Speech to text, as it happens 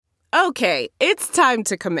Okay, it's time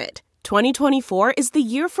to commit. 2024 is the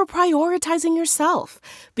year for prioritizing yourself.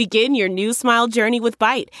 Begin your new smile journey with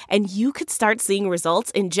Byte, and you could start seeing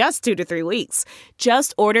results in just 2 to 3 weeks.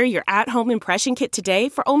 Just order your at-home impression kit today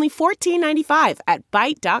for only $14.95 at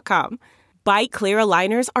Byte.com. Byte Clear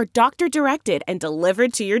aligners are doctor-directed and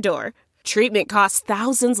delivered to your door. Treatment costs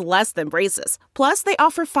thousands less than braces. Plus, they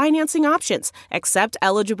offer financing options, accept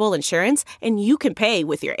eligible insurance, and you can pay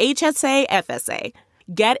with your HSA, FSA.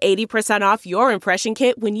 Get 80% off your impression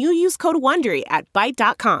kit when you use code WONDERY at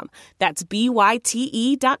Byte.com. That's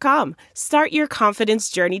BYTE.com. Start your confidence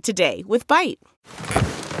journey today with Byte.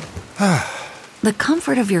 The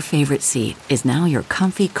comfort of your favorite seat is now your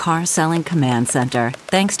comfy car selling command center,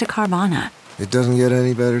 thanks to Carvana. It doesn't get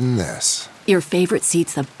any better than this. Your favorite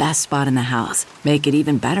seat's the best spot in the house. Make it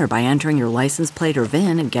even better by entering your license plate or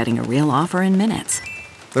VIN and getting a real offer in minutes.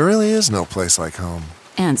 There really is no place like home.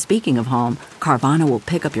 And speaking of home, Carvana will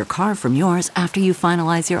pick up your car from yours after you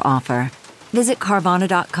finalize your offer. Visit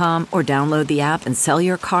Carvana.com or download the app and sell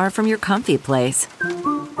your car from your comfy place.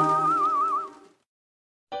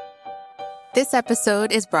 This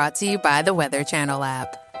episode is brought to you by the Weather Channel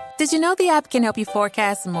app. Did you know the app can help you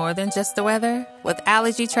forecast more than just the weather? With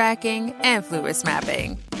allergy tracking and flu risk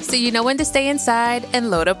mapping. So you know when to stay inside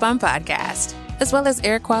and load up on podcast. As well as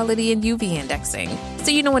air quality and UV indexing. So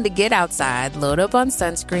you know when to get outside, load up on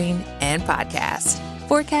sunscreen, and podcast.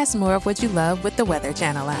 Forecast more of what you love with the Weather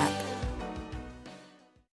Channel app.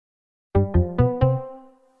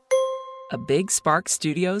 A Big Spark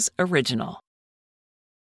Studios original.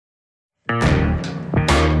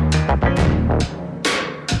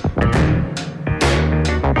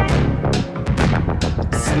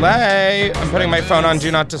 Slay! I'm putting my phone on Do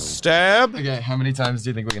Not Disturb. Okay, how many times do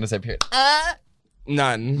you think we're going to say period?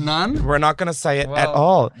 None. None? We're not going to say it at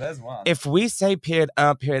all. There's one. If we say period,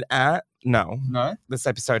 no. No? This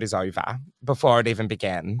episode is over before it even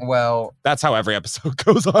began. Well, That's how every episode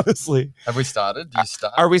goes, honestly. have we started? Do you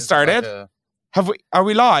start? Are we Is it started? Are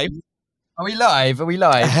we live? Are we live? Are we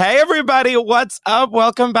live? Hey, everybody. What's up?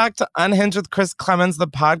 Welcome back to Unhinged with Chris Clemens, the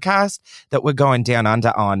podcast that we're going down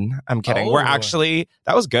under on. I'm kidding. Oh. We're actually,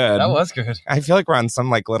 that was good. That was good. I feel like we're on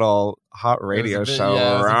some like little hot radio show.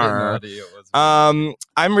 Yeah, it was a bit Rawr. nerdy. It was a bit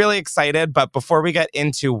I'm really excited, but before we get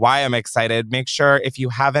into why I'm excited, make sure if you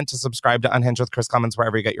haven't to subscribe to Unhinged with Chris Clemens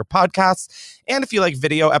wherever you get your podcasts. And if you like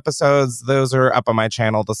video episodes, those are up on my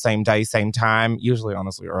channel the same day, same time, usually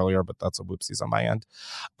honestly earlier, but that's a whoopsies on my end.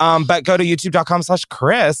 But go to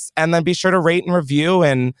youtube.com/Chris and then be sure to rate and review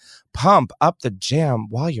and pump up the jam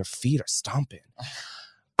while your feet are stomping.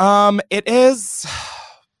 It is,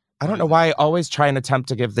 I don't know why I always try and attempt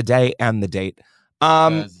to give the day and the date.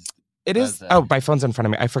 It is, Thursday. oh, my phone's in front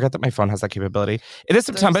of me. I forget that my phone has that capability. It is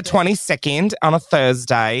September 22nd on a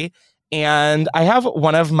Thursday. And I have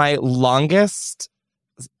one of my longest,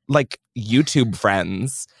 like, YouTube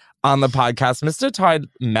friends on the podcast, Mr. Tyde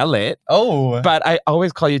Mellet. Oh. But I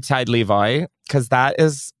always call you Tyde Levi because that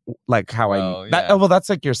is, like, how that's,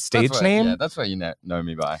 like, your stage name. Yeah, that's what you know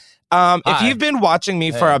me by. If you've been watching me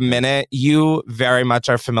for a minute, you very much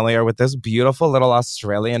are familiar with this beautiful little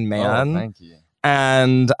Australian man. Oh, thank you.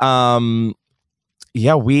 And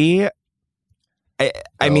yeah,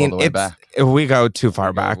 I mean, we go too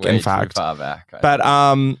far back, in fact. Too far back. Right? But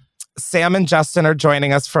Sam and Justin are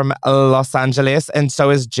joining us from Los Angeles, and so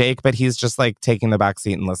is Jake, but he's just like taking the back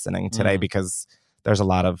seat and listening today because there's a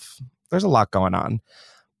lot going on.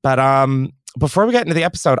 But before we get into the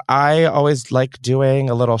episode, I always like doing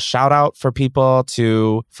a little shout out for people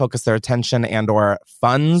to focus their attention and or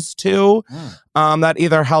funds to that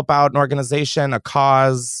either help out an organization, a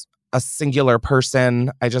cause, a singular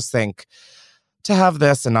person. I just think to have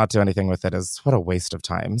this and not do anything with it is what a waste of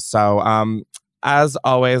time. So as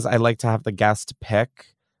always, I like to have the guest pick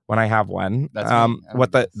when I have one. That's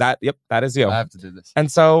that is you. I have to do this.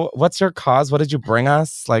 And so what's your cause? What did you bring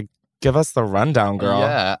us? Like, give us the rundown, girl.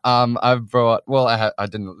 Yeah, I've brought, I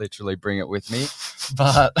didn't literally bring it with me,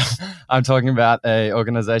 but I'm talking about a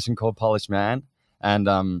organization called Polished Man,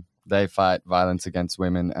 and they fight violence against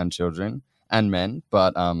women and children and men,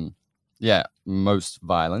 but yeah, most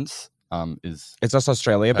violence is It's also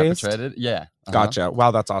Australia based? perpetrated. Yeah. Gotcha. Wow,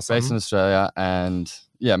 that's awesome. Based in Australia, and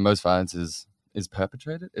yeah, most violence is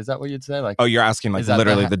perpetrated. Is that what you'd say? Like, oh, you're asking like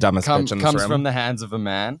literally the dumbest bitch in this comes room. from the hands of a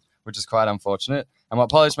man, which is quite unfortunate. And what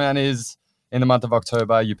Polished Man is, in the month of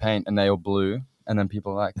October, you paint a nail blue, and then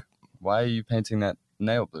people are like, why are you painting that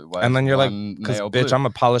nail blue? Why and is then you're like, one because nail bitch, blue?" I'm a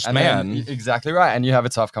polished And man. then- exactly right. And you have a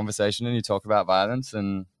tough conversation, and you talk about violence,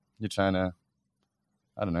 and you're trying to,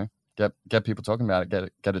 I don't know, get people talking about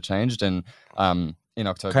it, get it changed. And in in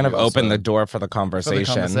October. kind of you open also- the door for the for conversation.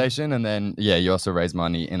 the conversation, and then you also raise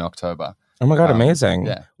money in October. Oh my God, amazing.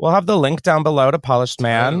 Yeah. We'll have the link down below to Polished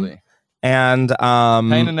Man. Totally. And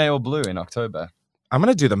Paint a nail blue in October. I'm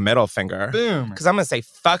going to do the middle finger. Boom. Because I'm going to say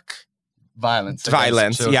fuck Violence.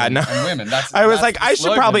 violence. Children Yeah, no. and women. I was that's like, the I should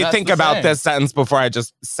slogan. probably That's think the about saying. this sentence before I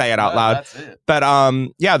just say it out loud. That's it. But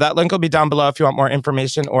yeah, that link will be down below if you want more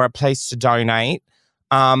information or a place to donate.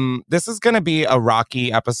 This is going to be a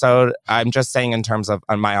rocky episode. I'm just saying in terms of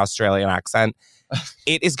my Australian accent.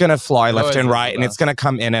 It is going to fly It left always and is right, the and it's best. going to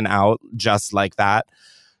come in and out just like that.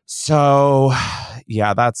 So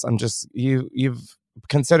yeah, you've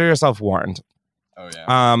consider yourself warned. Oh yeah.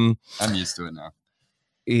 I'm used to it now.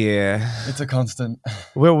 Yeah. It's a constant.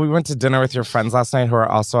 Well, we went to dinner with your friends last night who are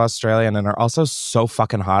also Australian and are also so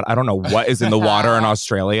fucking hot. I don't know what is in the water in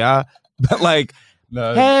Australia, but like,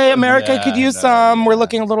 No, hey, America could use some. We're yeah.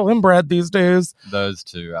 looking a little inbred these days. Those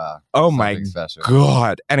two are Oh my something special.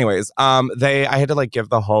 God. Anyways, I had to like give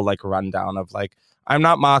the whole like rundown of like, I'm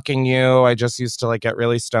not mocking you. I just used to like get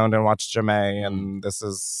really stoned and watch Jamae, and this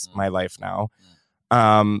is my life now.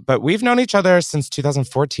 But we've known each other since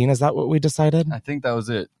 2014. Is that what we decided? I think that was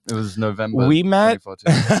it. It was November. We met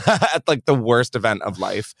 2014. at like the worst event of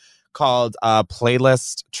life called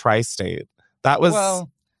Playlist Tri-State. That was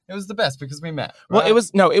it was the best because we met. well, right? it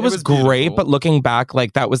was great, beautiful. but looking back,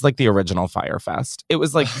 like that was like the original Fyre Fest. It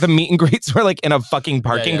was like the meet and greets were like in a fucking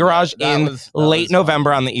parking garage that in was late fun.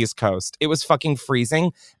 November on the East Coast. It was fucking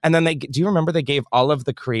freezing. And then do you remember they gave all of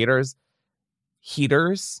the creators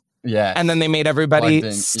heaters? Yeah. And then they made everybody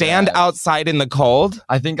Plugged in, stand yeah. outside in the cold.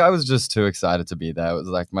 I think I was just too excited to be there. It was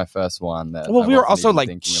like my first one. That Well, I we were wasn't also even like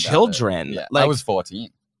thinking about it. children. Yeah, Like I was 14.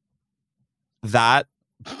 that.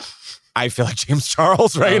 I feel like James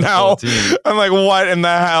Charles I right was now. 14. I'm like, what in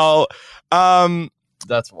the hell?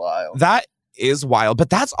 That's wild. That is wild. But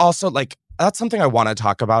that's also like, that's something I want to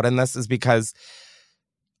talk about in this is because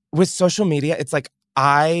with social media, it's like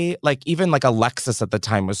even like Alexis at the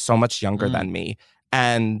time was so much younger than me.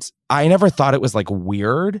 And I never thought it was like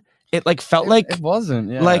weird. It like felt like it wasn't.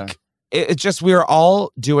 Yeah. like it just we were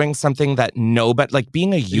all doing something that but like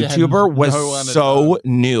being a YouTuber was no one had so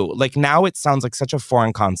done. new. Like now it sounds like such a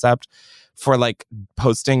foreign concept for like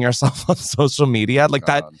posting yourself on social media. Like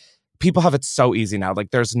that God. people have it so easy now.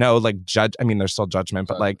 Like there's no like I mean, there's still judgment,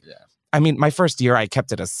 but like yeah. I mean, my first year I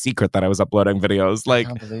kept it a secret that I was uploading videos. Like, I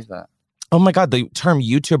can't believe that. oh my God, the term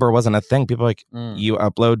YouTuber wasn't a thing. People were like, you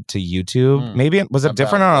upload to YouTube? Maybe was it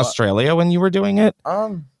different in About what? Australia when you were doing it?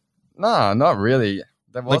 No, not really.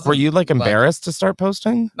 Like, were you like embarrassed to start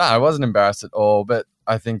posting? No, I wasn't embarrassed at all. But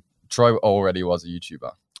I think Troy already was a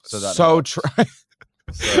YouTuber, so that helped.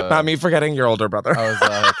 So Not me forgetting your older brother.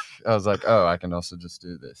 I was like, oh, I can also just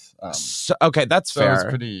do this. Okay, that's so fair. It was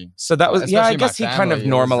pretty. So that was I especially guess my he kind of family, it was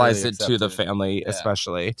normalized really it to the accepted. family, Yeah,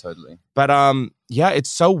 especially. Totally. But yeah, it's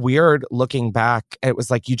so weird looking back. It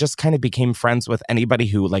was like you just kind of became friends with anybody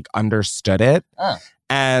who like understood it.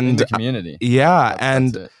 And in the community. Yeah.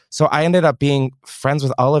 That's it. So I ended up being friends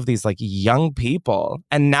with all of these like young people.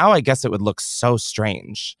 And now I guess it would look so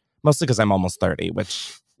strange, mostly because I'm almost 30,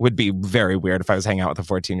 which would be very weird if I was hanging out with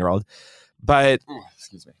a 14-year-old. But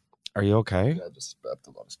excuse me. Are you okay? I just burped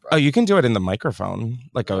a lot of Sprite. Oh, you can do it in the microphone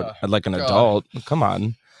like an God. adult. Come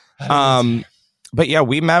on. But yeah,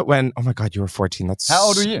 we met when, oh my God, you were 14. That's How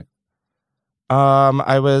old were you?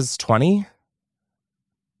 I was 20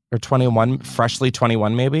 or 21, freshly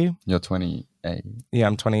 21 maybe. You're 28. Yeah,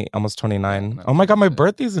 I'm 20, almost 29. No, Oh my God, my shit.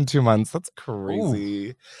 birthday's in 2 months. That's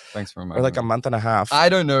crazy. Thanks for Or reminding like a me. month and a half. I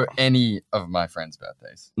don't know any of my friends'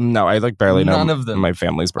 birthdays. No, I like barely know None of them. my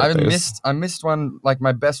family's birthdays. I missed one, like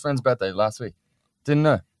my best friend's birthday last week. Didn't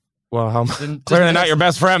know. Well, how Didn't clearly text- not your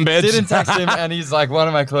best friend, bitch. Didn't text him, and he's like one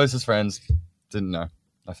of my closest friends. Didn't know.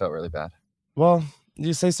 I felt really bad. Well,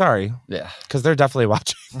 you say sorry Yeah. because they're definitely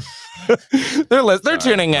watching. they're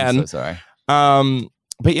tuning I'm in. so sorry.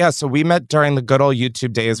 But yeah, so we met during the good old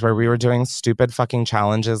YouTube days where we were doing stupid fucking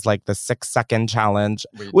challenges like the 6-second challenge,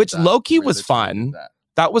 We did which that. low-key We was literally fun. did that.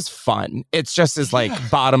 That was fun. It's just as like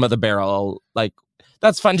bottom of the barrel. Like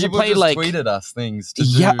that's fun People to play. just like tweeted us things to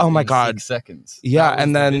Yeah, do oh my in God. 6 seconds. yeah, That was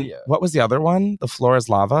and the then video. what was the other one? The floor is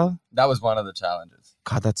lava. That was one of the challenges.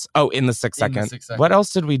 God, that's in the 6 In the second. 6 seconds. What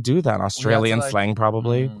else did we do then? Australian like, slang,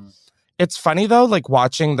 probably. It's funny though, like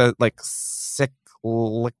watching the like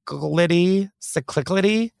cyclicality,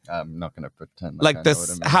 I'm not gonna pretend like I know this, what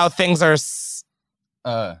it means. how things are.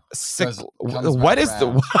 comes What back is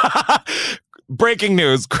the breaking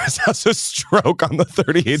news? Chris has a stroke on the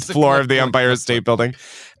 38th floor of the Empire State Building.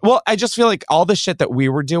 Well, I just feel like all the shit that we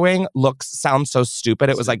were doing sounds so stupid.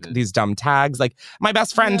 It was like Stupid. these dumb tags, like my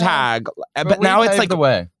best friend Yeah. tag, but we now it's paved like the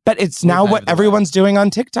way. But it's now what everyone's doing on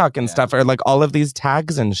TikTok and stuff, or like all of these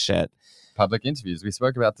tags and shit. Public interviews. We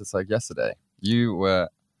spoke about this like yesterday. You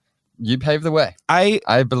paved the way.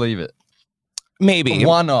 I believe it. Maybe.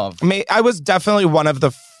 I was definitely one of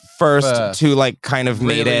the first to like kind of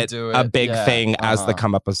really made it a big thing as the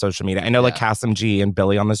come up of social media. I know like Kasim G and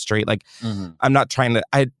Billy on the Street. Like I'm not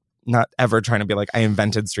ever trying to be like I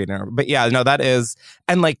invented street internet. But yeah, no, that is.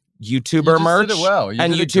 And like YouTuber merch. Did it well.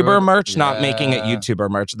 And YouTuber merch, not making it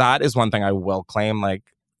YouTuber merch. That is one thing I will claim. Like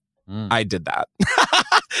I did that.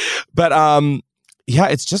 But yeah,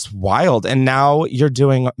 it's just wild. And now you're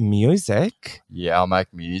doing music. Yeah, I'll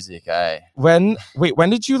make music, When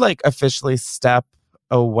did you like officially step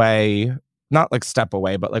away? Not like step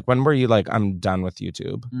away, but like when were you like, I'm done with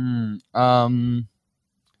YouTube?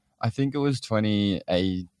 I think it was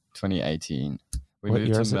 2018. We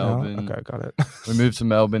moved to Melbourne. Okay, got it. We moved to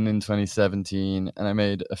Melbourne in 2017, and I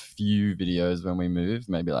made a few videos when we moved,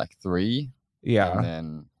 maybe like 3. Yeah. And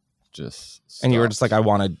then just stopped. And you were just like, I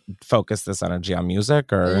want to focus this energy on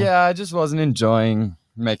music, or? Yeah, I just wasn't enjoying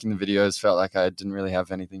making the videos. Felt like I didn't really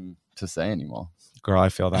have anything to say anymore. Girl, I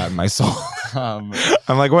feel that in my soul. I'm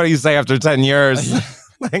like, what do you say after 10 years?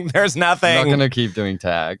 Like, there's nothing. I'm not going to keep doing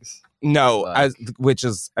tags. No, like,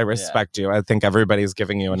 I respect you. I think everybody's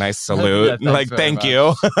giving you a nice salute. Like, thank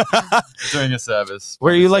you. Doing a service.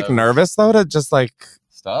 Were you like nervous though to just like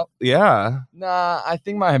stop? Yeah. Nah, I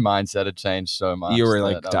think my mindset had changed so much. You were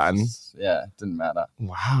like done. It didn't matter.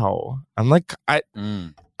 Wow. I'm like,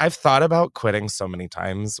 I've thought about quitting so many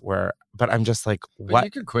times but I'm just like, what? But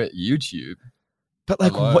you could quit YouTube. But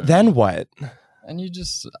like, then what? And you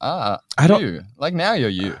just like now you're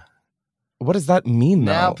you. What does that mean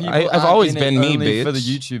though? Now people I've always been me, bitch. For the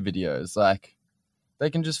YouTube videos, like they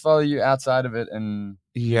can just follow you outside of it, and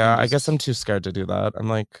I guess I'm too scared to do that. I'm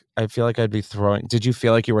like, I feel like I'd be throwing. Did you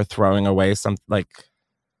feel like you were throwing away some like?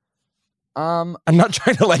 I'm not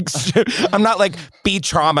trying to like. I'm not like be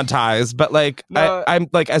traumatized, but like no. I'm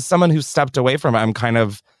like as someone who stepped away from it, I'm kind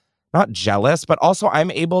of not jealous, but also I'm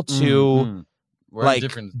able to. Like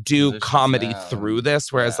do comedy through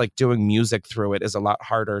this, whereas like doing music through it is a lot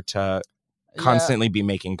harder to constantly be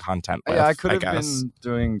making content with. Yeah, I could have been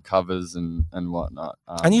doing covers and whatnot.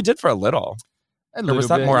 And you did for a little. Or was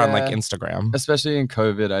that more on like Instagram? Especially in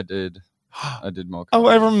COVID, I did more covers. Oh,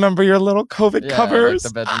 I remember your little COVID covers.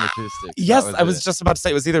 Like the bedroom acoustics. Yes, I was just about to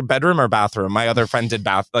say it was either bedroom or bathroom. My other friend did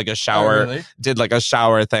like a shower. Oh, really? Did like a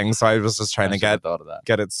shower thing, so I was just trying to get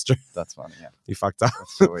it straight. That's funny, yeah. You fucked up.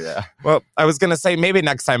 Sure, yeah. Well, I was gonna say maybe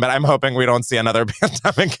next time, but I'm hoping we don't see another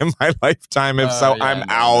pandemic in my lifetime. If so, I'm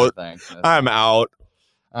out. No, thanks. I'm out.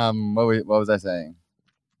 What was I saying?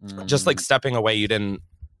 Just like stepping away, you didn't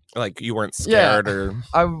like you weren't scared or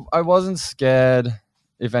I wasn't scared.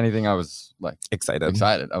 If anything, I was like excited.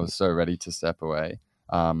 I was so ready to step away.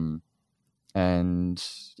 And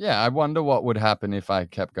I wonder what would happen if I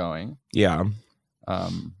kept going. Yeah.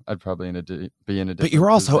 I'd probably be in a different But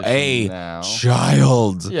you're also a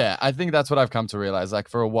child. Yeah, I think that's what I've come to realize. Like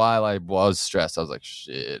for a while I was stressed. I was like,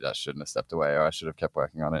 shit, I shouldn't have stepped away, or I should have kept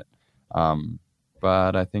working on it.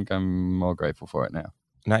 But I think I'm more grateful for it now.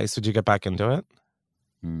 Nice. Would you get back into it?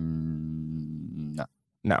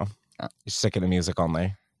 No. You're sick of the music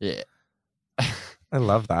only. Yeah. I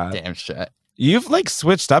love that. Damn shit. You've like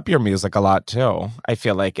switched up your music a lot too. I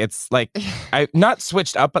feel like it's like I not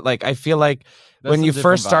switched up, but like I feel like when you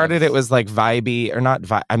first started, it was like vibey or not.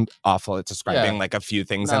 I'm awful at describing like a few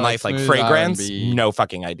things in life, like fragrance. R&B. No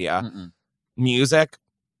fucking idea. Music.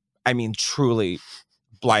 I mean, truly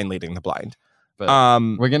blind leading the blind. But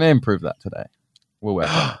we're gonna improve that today. We'll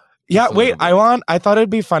work on it. Yeah. Wait. I thought it'd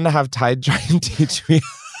be fun to have Tyde try and teach me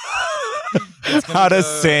how to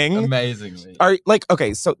sing amazingly.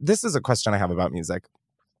 Okay, so this is a question I have about music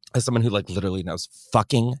as someone who like literally knows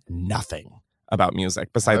fucking nothing about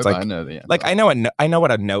music besides I know the answer. Like I know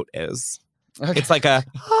what a note is. Okay. It's like a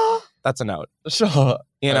that's a note. Sure.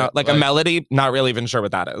 You know, like a melody, not really even sure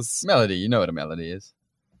what that is. Melody, you know what a melody is.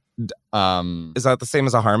 Is that the same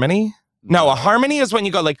as a harmony? No, a harmony is when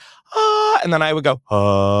you go like and then I would go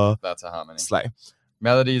that's a harmony. Slay.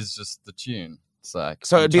 Melody is just the tune. It's like,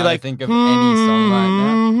 so it'd be like, think of any song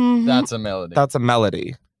right now. That's a melody. That's a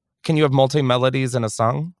melody. Can you have multi-melodies in a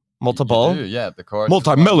song? Multiple? You do, yeah. The chorus.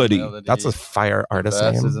 Multi-melody. That's a fire artist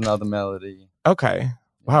name. This is another melody. Okay.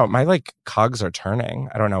 Wow. My like cogs are turning.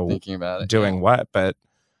 I don't know. Thinking about it. Doing what? But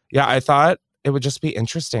yeah, I thought it would just be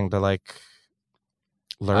interesting to like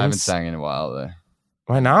learn. I haven't sang in a while though.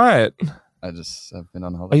 Why not? I've been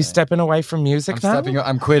on holiday. Are you stepping away from music now?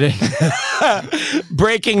 I'm quitting.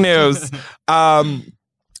 Breaking news. No,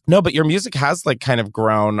 but your music has like kind of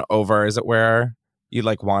grown over. Is it where you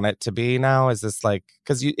like want it to be now? Is this like,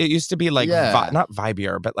 because it used to be like not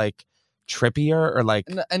vibier, but like trippier or like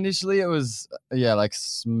initially it was like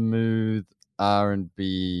smooth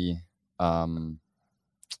R&B.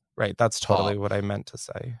 Right, that's totally what I meant to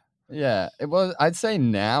say. Yeah, it was. I'd say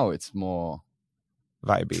now it's more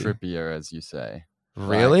vibey, trippier, as you say.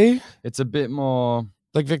 Really? Like, it's a bit more.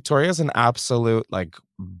 Like Victoria's an absolute like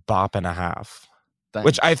bop and a half. Thanks.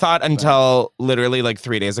 Which I thought until literally like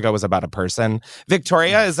 3 days ago was about a person.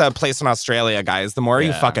 Victoria is a place in Australia, guys. The more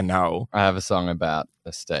you fucking know. I have a song about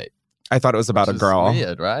a state. I thought it was about a girl.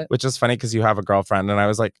 Weird, right? Which is funny because you have a girlfriend, and I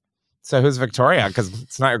was like, so who's Victoria? Because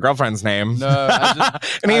it's not your girlfriend's name. No.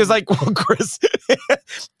 And he was like, well, Chris,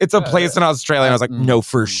 it's a place in Australia. And I was like, no,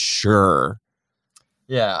 for sure.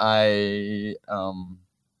 Yeah,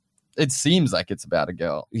 it seems like it's about a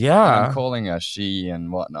girl. Yeah. And I'm calling her she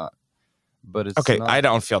and whatnot. But it's okay, not. I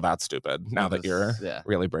don't feel that stupid now that you're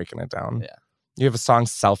really breaking it down. Yeah. You have a song,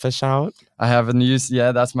 Selfish, out? I have a new,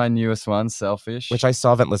 that's my newest one, Selfish. Which I still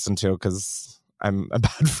haven't listened to because I'm a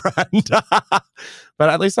bad friend. But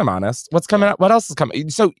at least I'm honest. What's coming up? What else is coming?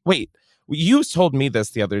 So wait, you told me this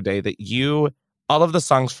the other day that all of the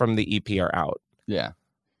songs from the EP are out. Yeah.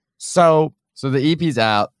 So the EP's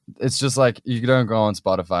out. It's just like you don't go on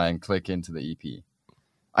Spotify and click into the EP.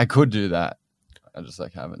 I could do that. I just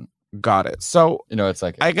like haven't. Got it. So, it's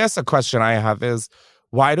like, I guess a question I have is,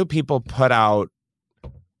 why do people put out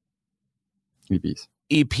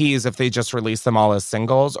EPs if they just release them all as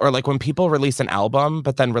singles? Or like when people release an album,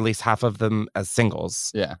 but then release half of them as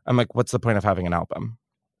singles. Yeah. I'm like, what's the point of having an album?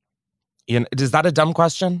 Is that a dumb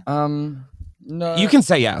question? No. You can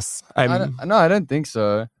say yes. I don't think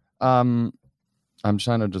so. I'm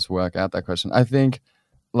trying to just work out that question. I think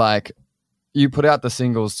like you put out the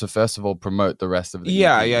singles to first of all promote the rest of the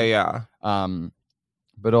EP. Yeah.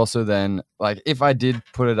 But also then like if I did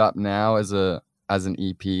put it up now as an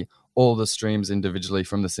EP, all the streams individually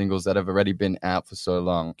from the singles that have already been out for so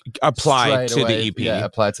long apply to the EP. Yeah,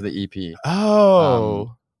 apply to the EP.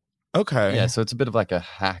 Oh, okay. Yeah, so it's a bit of like a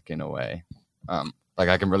hack in a way. Like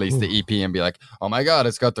I can release the EP and be like, oh my God,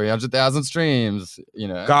 it's got 300,000 streams,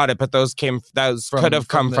 Got it. But those could have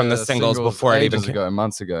come from the singles before it even came.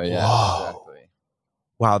 Months ago. Yeah, Whoa. exactly.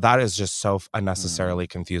 Wow, that is just so unnecessarily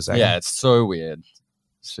confusing. Yeah, it's so weird.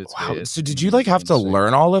 Shit's weird. So did you like have to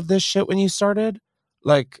learn all of this shit when you started?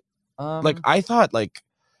 Like I thought like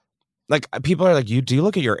people are like, do you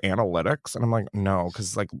look at your analytics? And I'm like, no,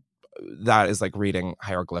 because like that is like reading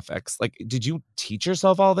hieroglyphics. Like, did you teach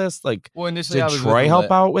yourself all this? Like, well, initially did Troy help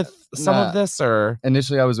out with some of this, or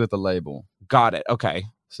initially I was with a label. Got it. Okay,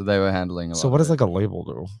 so they were handling a lot. So what does like a label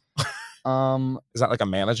do? Is that like a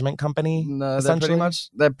management company? No,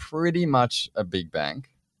 they're pretty much a big bank.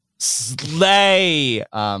 Slay.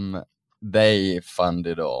 They fund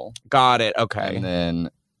it all. Got it. Okay. And then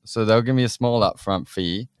so they'll give me a small upfront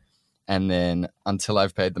fee, and then until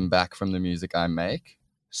I've paid them back from the music I make.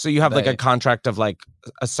 So you have like a contract of like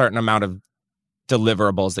a certain amount of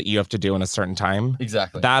deliverables that you have to do in a certain time.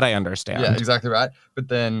 Exactly. That I understand. Yeah, exactly right. But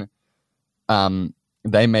then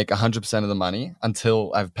they make 100% of the money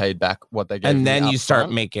until I've paid back what they gave me. And then you start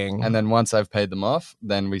front. making. And then once I've paid them off,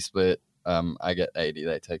 then we split. I get 80,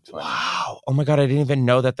 they take 20. Wow. Oh my God, I didn't even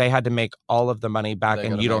know that they had to make all of the money back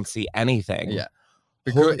and you don't see anything. Yeah.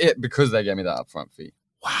 Because they gave me that upfront fee.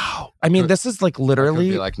 Wow. I mean, this is like literally.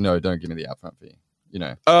 I could be like, no, don't give me the upfront fee.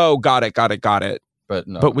 Oh, got it. But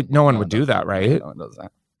no one would do that, right? No one does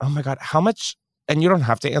that. Oh my God. How much, and you don't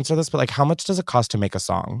have to answer this, but like how much does it cost to make a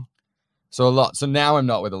song? So a lot. So now I'm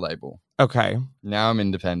not with a label. Okay. Now I'm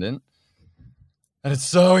independent. And it's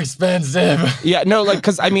so expensive. Yeah, no, like,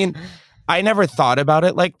 because I mean, I never thought about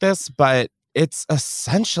it like this, but it's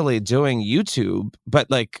essentially doing YouTube, but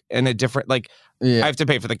like in a different, like, I have to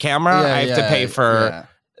pay for the camera. I have to pay for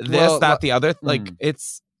this, the other. Like,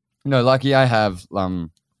 it's. No, lucky I have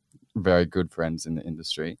very good friends in the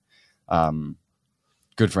industry,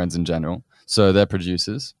 good friends in general. So they're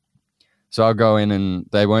producers. So I'll go in and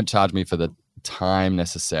they won't charge me for the time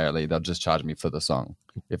necessarily. They'll just charge me for the song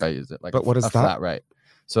if I use it. Like, but what is that? Flat rate.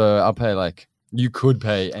 So I'll pay like, you could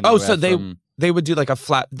pay anywhere. Oh, so they would do like a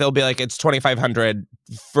flat, they'll be like, it's $2,500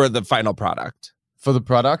 for the final product. For the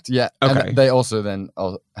product, yeah. Okay. And they also then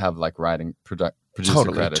have like writing, producer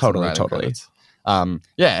credits. Totally.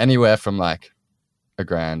 Yeah, anywhere from like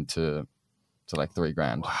 $1,000 to like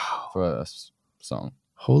 $3,000 for a song.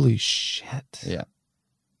 Holy shit. Yeah.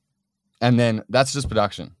 And then that's just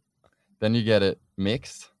production. Then you get it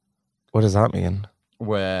mixed. What does that mean?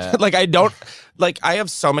 Where like I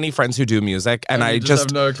have so many friends who do music and I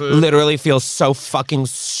just have no clue. Literally feel so fucking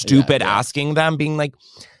stupid asking them, being like,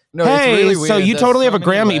 No, hey, it's really weird. so you There's totally so have a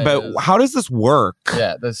many Grammy, layers. but how does this work?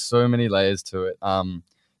 Yeah, there's so many layers to it.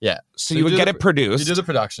 Yeah. So you would get it produced. You do the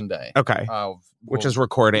production day. Okay. Which is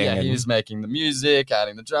recording. Yeah, and... he's making the music,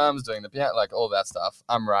 adding the drums, doing the piano, like all that stuff.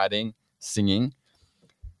 I'm writing, singing.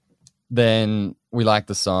 Then we like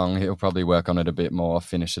the song. He'll probably work on it a bit more,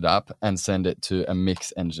 finish it up, and send it to a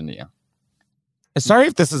mix engineer. Sorry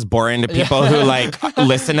if this is boring to people who like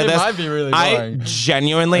listen to It this. might be really I boring.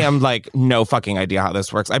 genuinely am like no fucking idea how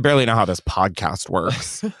this works. I barely know how this podcast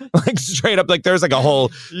works. Like straight up, like there's like a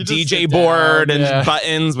whole You just DJ sit board down, and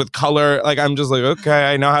buttons with color. Like I'm just like,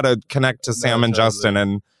 okay, I know how to connect to Sam and totally. Justin,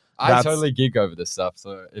 and I totally geek over this stuff.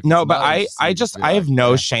 So if no, it's but not I interesting, just be I have like, no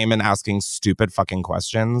yeah. shame in asking stupid fucking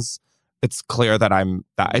questions. It's clear that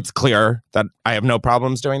it's clear that I have no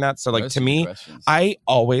problems doing that. So like Those to are me, questions. I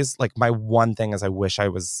always like my one thing is I wish I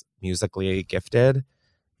was musically gifted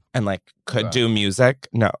and like could do music.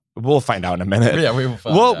 No, we'll find out in a minute. Yeah, we will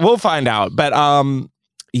find out. We'll find out. But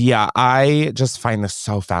yeah, I just find this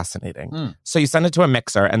so fascinating. So you send it to a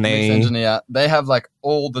mixer and Mix they engineer, they have like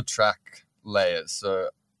all the track layers. So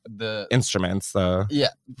the instruments, the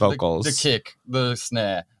vocals, the kick, the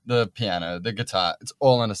snare, the piano, the guitar, it's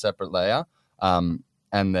all on a separate layer.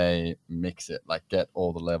 And they mix it, like get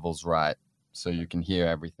all the levels right so you can hear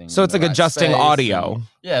everything. So in it's the like right adjusting space. audio. And,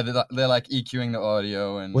 yeah, they're like EQing the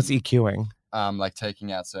audio and What's EQing? like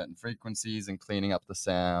taking out certain frequencies and cleaning up the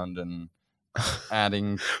sound and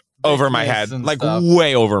adding Over my thickness head, and like stuff.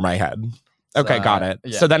 way over my head. Okay, So, got it.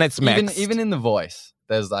 yeah. So then it's mixed. Even in the voice,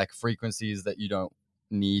 there's like frequencies that you don't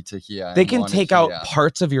need to hear. They and can wanna take out hear.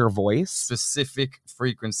 parts of your voice. Specific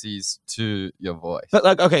frequencies to your voice. But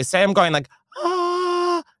like, okay, say I'm going like,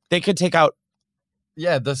 they could take out.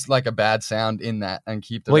 Yeah, there's like a bad sound in that and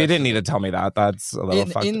keep the Well, you rest didn't of need to it. tell me that. That's a little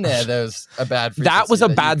fucked. In there, there's a bad frequency. That was a that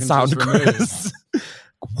you bad can sound, just remove. Chris.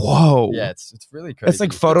 Whoa. Yeah, it's really crazy. It's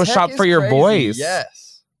like The Photoshop tech for is your crazy, voice.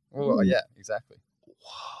 Yes. Well, yeah, exactly.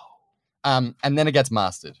 Whoa. And then it gets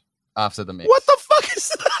mastered after the mix. What the fuck is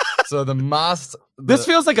that? So the This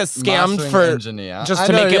feels like a scam mastering for engineer. just I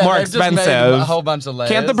to know, make it yeah, more they've just made expensive. a whole bunch of layers.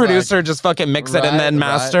 Can't the producer just fucking mix it and then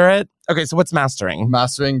master it? Okay, so what's mastering?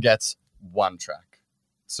 Mastering gets one track.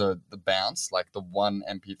 So the bounce, like the one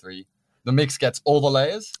MP3, the mix gets all the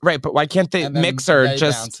layers. Right, but why can't the And then mixer they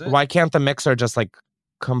just? bounce it. Why can't the mixer just like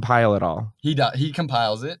compile it all? He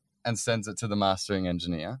compiles it and sends it to the mastering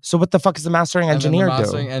engineer. So what the fuck is the mastering engineer and then the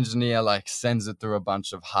mastering do? engineer like sends it through a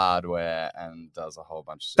bunch of hardware and does a whole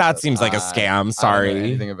bunch of shit. That seems like a scam. I don't know Sorry.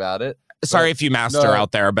 anything about it. Sorry But if you master no,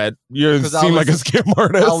 out there, but you 'cause seem I'll like a listen- scam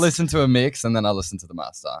artist. I'll listen to a mix and then I'll listen to the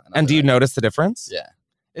master. I'll And be do you like, notice the difference? Yeah.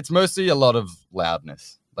 It's mostly a lot of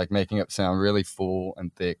loudness, like making it sound really full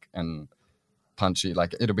and thick and punchy.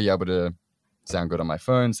 Like it'll be able to sound good on my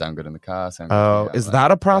phone, sound good in the car. Sound good Oh, here, is like, that a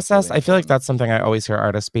that's process? really I feel like important. that's something I always hear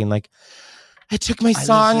artists being like, I took my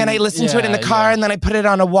song and I listened to it in the car yeah. and then I put it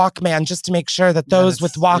on a Walkman just to make sure that those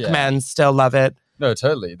with it's- Walkmans still love it. No,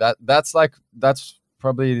 totally. That's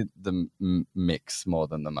probably the mix more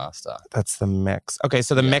than the master. That's the mix. Okay,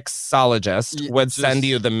 so the Yeah. mixologist Yeah, would send just-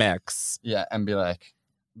 you the mix Yeah, and be like,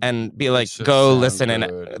 and be it like, should go sound listen in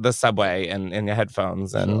good. the subway and in your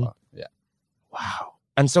headphones. And Sure. Yeah. wow.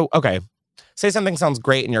 And so, okay, say something sounds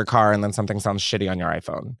great in your car and then something sounds shitty on your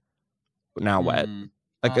iPhone. Now what?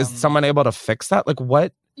 Like, is someone able to fix that? Like,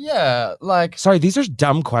 what? Yeah, like Sorry, these are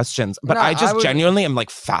dumb questions, but No, I just I would- genuinely am like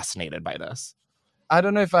fascinated by this. I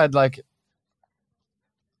don't know if I'd like.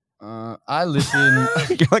 I listen.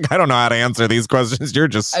 You're like, I don't know how to answer these questions. You're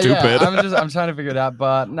just stupid. Yeah, I'm trying to figure it out,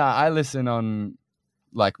 but no, I listen on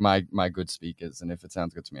like my good speakers, and if it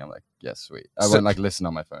sounds good to me, I'm like, yes, sweet. I So- won't like listen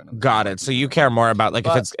on my phone. Got it. So you care more about like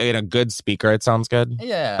if But- it's in a good speaker, it sounds good.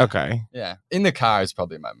 Yeah. Okay. Yeah. In the car is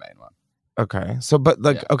probably my main one. Okay. So, but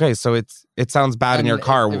like, Yeah. okay, so it sounds bad in And your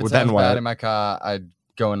car. If it Then sounds what? bad in my car, I'd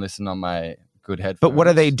go and listen on my good headphones. But what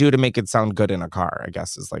do they do to make it sound good in a car? I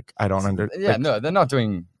guess is like I don't understand. Yeah, no, they're not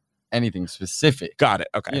doing anything specific. Got it.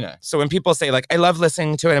 Okay. You know. So when people say like I love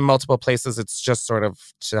listening to it in multiple places, it's just sort of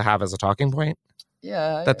to have as a talking point.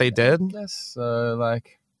 Yeah. That they did? Yes. So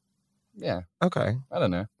like, yeah. Okay. I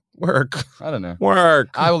don't know. Work. I don't know. Work.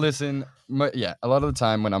 I will listen. Yeah, a lot of the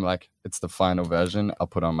time when I'm like, it's the final version, I'll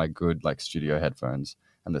put on my good like studio headphones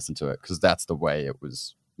and listen to it because that's the way it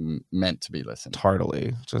was meant to be listened.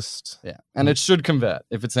 Totally. Just Yeah, and it should convert.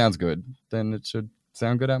 If it sounds good, then it should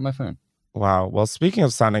sound good at my phone. wow. Well, speaking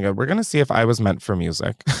of sounding good, we're gonna see if I was meant for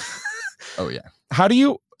music. Oh yeah. How do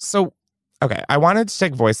you? So, okay, I wanted to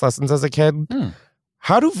take voice lessons as a kid.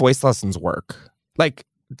 How do voice lessons work? Like,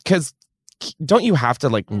 because don't you have to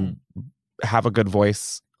like have a good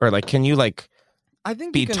voice, or like, can you like I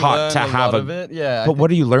think be you can taught learn to a have lot a? of it. Yeah, But what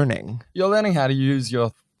are you learning? you're learning how to use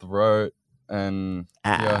your throat and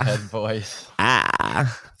your head voice.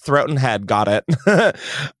 Throat and head, got it.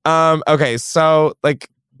 Okay, so like,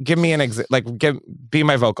 give me an be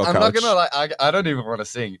my vocal coach. I'm not gonna I don't even want to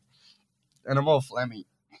sing, and I'm all phlegmy.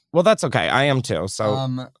 Well, that's okay. I am too.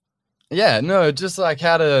 So yeah, no, just like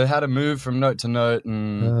how to move from note to note,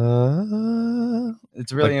 and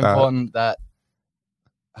it's really like important that.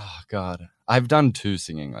 Oh God, I've done 2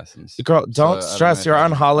 singing lessons. Girl, don't stress. You're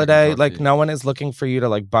on holiday. Like, you. no one is looking for you to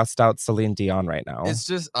like bust out Celine Dion right now. It's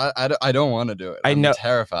just I don't want to do it. I'm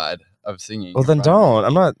terrified of singing. Well, then don't.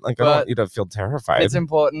 I'm not like, I don't want you to feel terrified. It's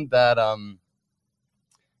important that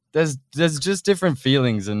there's just different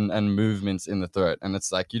feelings and movements in the throat, and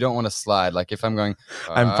it's like you don't want to slide. Like if I'm going,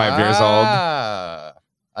 I'm 5 years old. I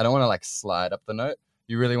don't want to like slide up the note.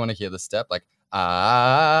 You really want to hear the step, like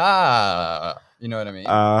you know what I mean?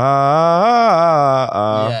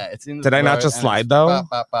 Yeah, it's in the Did I not just slide though?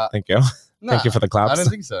 Thank you. Nah, Thank you for the claps. I don't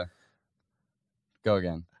think so. Go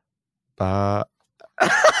again. I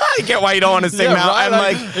get why you don't want to sing now. Right? I'm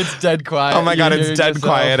like, it's dead quiet. Oh my God, it's dead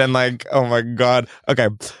quiet. And like, oh my God. Okay.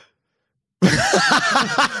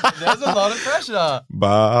 There's a lot of pressure.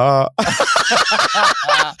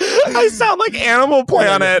 I sound like Animal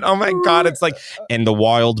Planet. Oh my God. It's like, and the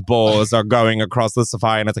wild boars are going across the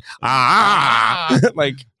safari. And it's like,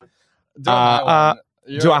 like, do a high one.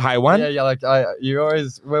 Do a high one? Yeah, like,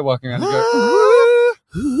 we're walking around and go,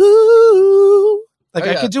 like,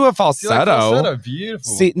 I could do a falsetto. Like falsetto,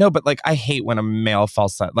 beautiful. See, no, but like, I hate when a male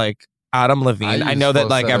falsetto, like Adam Levine. I know that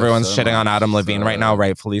like everyone's shitting on Adam Levine right now,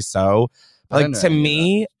 rightfully so. But like to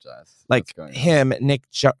me, like him, Nick,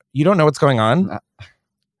 you don't know what's going on?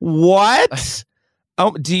 What?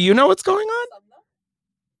 Oh, do you know what's going on?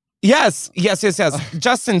 Yes.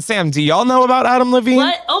 Justin, Sam, do y'all know about Adam Levine?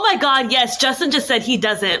 What? Oh my God, yes. Justin just said he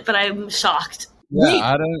doesn't, but I'm shocked. Yeah,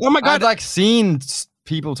 I don't. Oh my God. I've like seen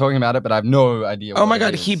people talking about it, but I have no idea. Oh my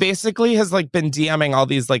God, he basically has like been DMing all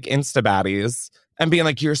these like Insta baddies and being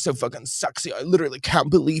like, "You're so fucking sexy. I literally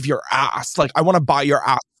can't believe your ass. Like, I want to buy your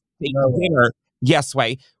ass dinner." Yes,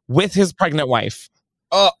 way with his pregnant wife.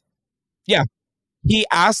 Oh, yeah. He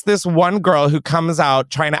asked this one girl who comes out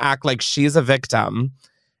trying to act like she's a victim.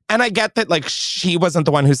 And I get that, like, she wasn't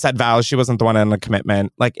the one who said vows. She wasn't the one in a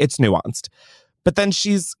commitment. Like, it's nuanced. But then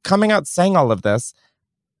she's coming out saying all of this.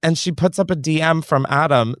 And she puts up a DM from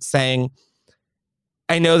Adam saying,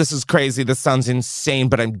 I know this is crazy. This sounds insane,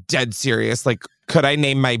 but I'm dead serious. Like, could I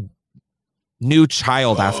name my new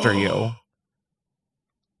child after you?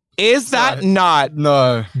 Is that not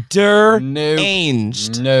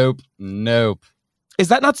deranged? Nope. Is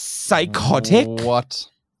that not psychotic? What?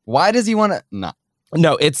 Why does he want to? No.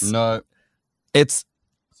 It's so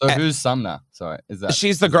who's Sumner? Sorry,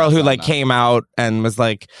 she's the girl who like came out and was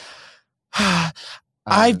like,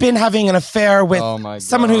 I've been having an affair with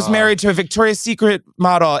someone who's married to a Victoria's Secret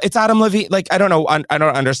model. It's Adam Levine. Like, I don't know. I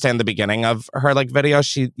don't understand the beginning of her like video.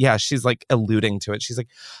 She's like alluding to it. She's like,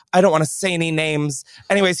 I don't want to say any names.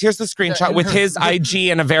 Anyways, here's the screenshot with his IG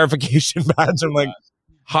and a verification badge. I'm like,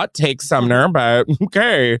 hot take, Sumner, but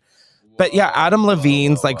okay. But yeah, Adam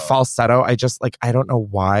Levine's like falsetto. I just like, I don't know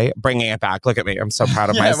why. Bringing it back. Look at me. I'm so proud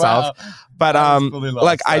of myself. Wow. But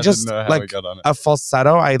like, I just like a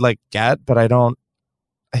falsetto I like get, but I don't.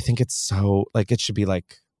 I think it's so like it should be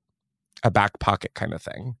like a back pocket kind of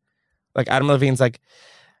thing. Like Adam Levine's like,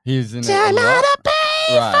 he's in right.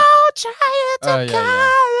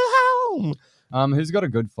 Home. Who's got a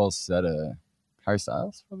good falsetto? Harry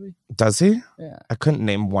Styles, probably. Does he? Yeah. I couldn't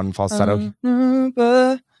name one falsetto.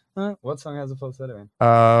 What song has a falsetto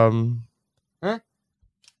in?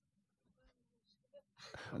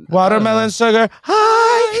 Watermelon sugar.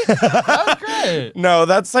 Hi. That's great. No,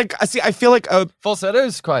 that's like, see, I feel like falsetto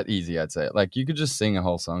is quite easy, I'd say. Like you could just sing a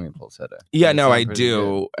whole song in falsetto. Yeah, no, I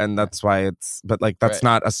do. Good. And that's why it's, but like, that's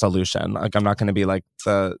not a solution. Like, I'm not going to be like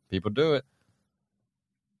people do it.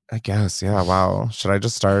 I guess. Yeah. Wow. Should I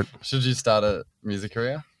just start? Should you start a music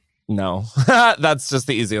career? No. That's just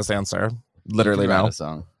the easiest answer. Literally no. A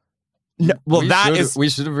song. No, well, we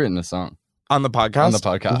should have written a song. On the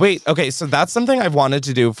podcast? Wait, okay, so that's something I've wanted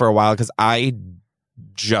to do for a while because I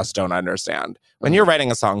just don't understand. When you're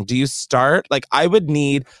writing a song, do you start, like, I would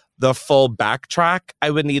need the full backtrack.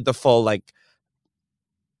 I would need the full, like,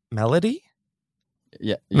 melody?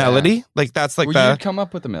 Yeah. Melody? Like, that's like you'd come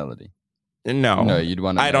up with a melody. No, you'd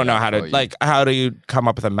want to. I don't know how to, like, how do you come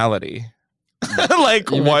up with a melody?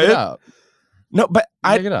 Like, what? No, but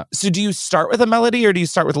so do you start with a melody or do you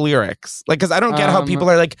start with lyrics? Like, because I don't get how people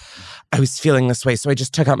are like, I was feeling this way, so I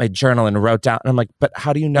just took out my journal and wrote down. And I'm like, but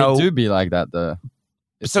how do you know? It do be like that, though.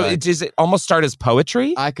 So does it almost start as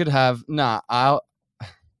poetry? I could have,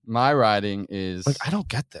 My writing is Like, I don't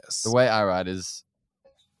get this. the way I write is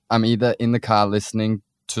I'm either in the car listening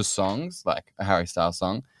to songs, like a Harry Styles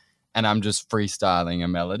song, and I'm just freestyling a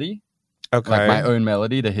melody, Okay. like my own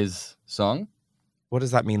melody to his song. What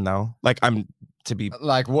does that mean though? Like I'm to be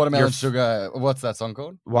Like Watermelon You're- Sugar. What's that song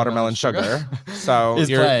called? Watermelon Sugar. So Is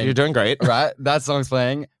you're playing. doing great. Right? That song's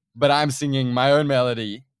playing, but I'm singing my own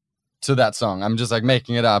melody to that song. I'm just like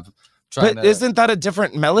making it up. But isn't that a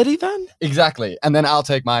different melody then? Exactly. And then I'll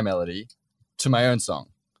take my melody to my own song.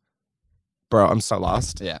 Bro, I'm so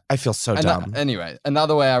lost. Yeah. I feel so And dumb. anyway,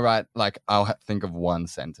 another way I write, like I'll think of one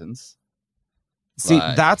sentence. See,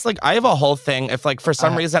 like- that's like I have a whole thing. If like for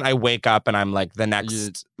some I- reason I wake up and I'm like the You-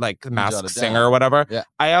 next like jot Masked it Singer down. or whatever, Yeah.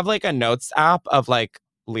 I have like a notes app of like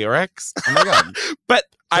lyrics. Oh my God. But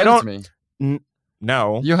I Send it to don't me.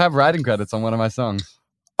 know. You have writing credits on one of my songs.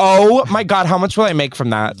 Oh my God, how much will I make from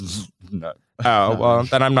that? No. Oh, well,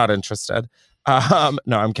 then I'm not interested.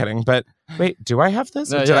 No, I'm kidding. But wait, do I have this?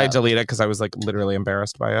 No, Or did I yeah. delete it because I was like literally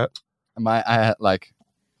embarrassed by it? I had like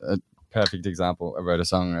a perfect example. I wrote a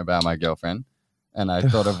song about my girlfriend and I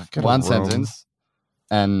thought of Get a one room. sentence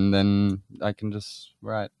and then I can just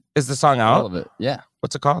write Is the song all out? of it. Yeah.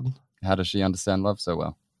 What's it called? How does she understand love so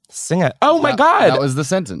well? Sing it. Oh my That- God. That was the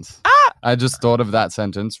sentence. I just thought of that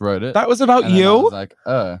sentence, wrote it. That was about and then I you? was like,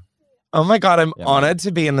 Oh my God, I'm Yeah, honored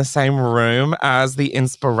to be in the same room as the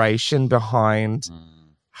inspiration behind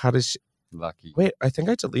how does she lucky. wait, I think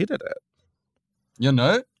I deleted it. Your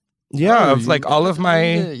note? Yeah, No, of like all of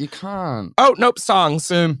my You can't. oh nope, songs.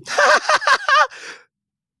 Boom.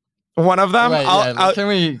 One of them. Wait, I'll can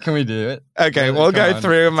we do it? okay, Yeah, we'll come go on.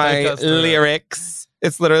 through Take my us through it. lyrics.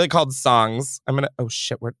 It's literally called songs. I'm gonna oh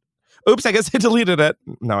shit, oops, I guess I deleted it.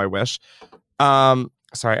 No, I wish.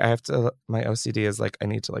 Sorry, I have to my OCD is like I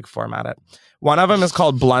need to like format it. One of them is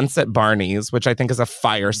called Blunts at Barney's, which I think is a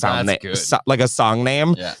fire sound That's name. good. Like a song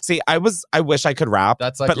name. Yeah. See, I wish I could rap.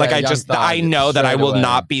 That's like, but like yeah, I Young just Thug, I know that I straight will away.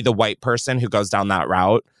 not be the white person who goes down that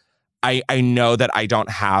route. I know that I don't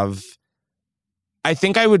have I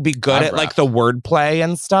think I would be good I've at like rapped. the wordplay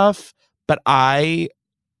and stuff, but I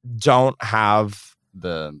don't have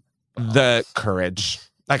the courage.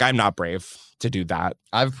 Like I'm not brave to do that.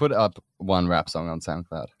 I've put up one rap song on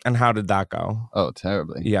SoundCloud. And how did that go? Oh,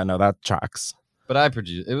 terribly. Yeah, no, that tracks. But I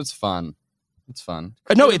produced it. Was fun. It's fun.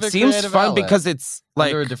 No, Bit it of a seems creative fun outlet. because it's like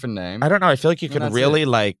Under a different name. I don't know. I feel like you And can that's really it.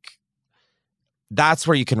 like that's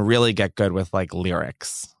where you can really get good with like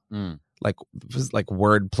lyrics. Mm. Like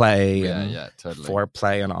wordplay Yeah, and yeah, totally.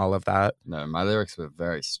 foreplay and all of that. No, my lyrics were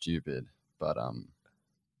very stupid, but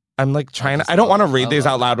I'm like trying just to I don't love want to it. read I these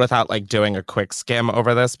love out it. loud without like doing a quick skim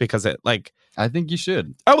over this because it like I think you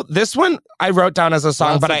should. oh, this one I wrote down as a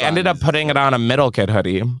song, Lots but of I ended up bangers. putting it on a Middle Kid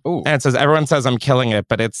hoodie. Ooh. And it says everyone says I'm killing it,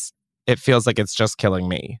 but it feels like it's just killing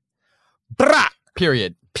me. Brah!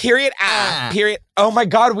 Period. Period. Period. Oh my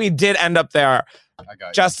God, we did end up there. I got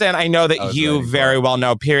you. Justin, I know I that was you waiting for very it. well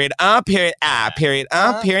know. Period. Period. Period.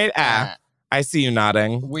 Period. I see you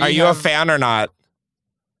nodding. We Are you a have- fan or not?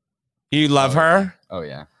 You love Oh, her? Oh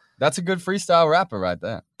yeah. That's a good freestyle rapper right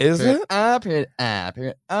there. Is Period. it? Period.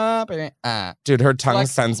 Period. Period. Dude, her tongue Like,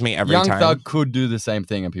 sends me every Young time. Thug could do the same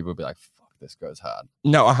thing and people would be like, fuck, this goes hard.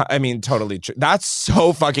 No, I mean, totally true. That's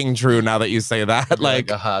so fucking true now that you say that. It'd be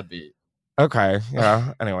Like, a heartbeat. okay.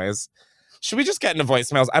 Yeah. Anyways, should we just get into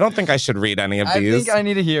voicemails? I don't think I should read any of I these. think I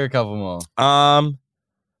need to hear a couple more.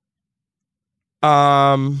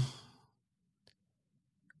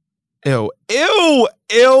 Ew. Ew.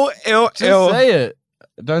 Ew. Ew. Just Ew. say it.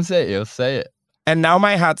 Don't say it. You'll say it. And now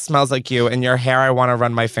my hat smells like you, and your hair I want to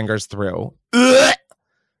run my fingers through. Ugh!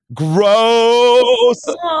 Gross.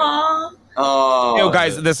 Aww. Oh, Yo,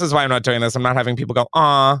 guys, this is why I'm not doing this. I'm not having people go,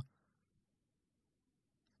 aw.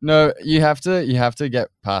 No, you have to get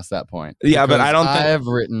past that point. Yeah, but Because I don't think- I have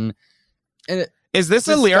written an Is this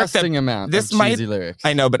a lyric that disgusting amount this of might- cheesy lyrics.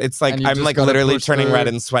 I know, but it's like And you I'm just like gotta literally push turning through red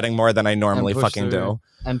and sweating more than I normally push fucking through do.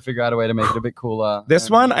 and figure out a way to make it a bit cooler. This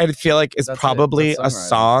and- one I feel like is That's it. probably That's a songwriting.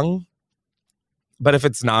 song, but if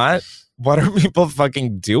it's not, what are people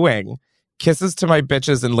fucking doing? Kisses to my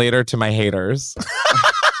bitches and later to my haters.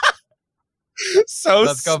 So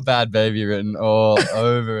That's got Bad Baby written all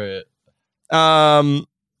over it.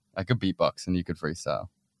 I could beatbox and you could freestyle.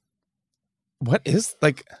 what is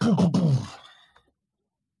like?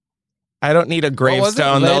 I don't need a was it?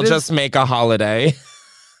 gravestone. They'll Latest- just make a holiday.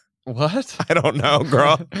 What? I don't know,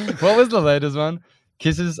 girl. What was the latest one?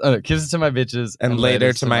 Kisses to my bitches And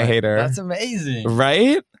later to my hater. That's amazing.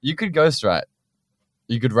 Right? You could ghostwrite.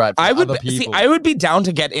 You could write for I would other see. people. I would be down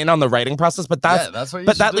to get in on the writing process, but that's yeah, that's what you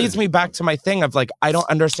but should that do. leads me back to my thing of like I don't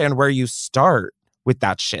understand where you start with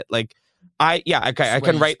that shit. Like I can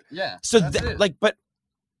Wait, write. Yeah. So that's it. like, but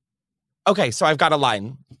Okay, so I've got a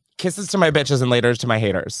line. Kisses to my bitches and later to my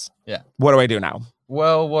haters. Yeah. What do I do now?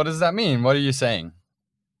 Well, what does that mean? What are you saying?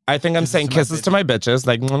 I think I'm saying kisses to my bitches,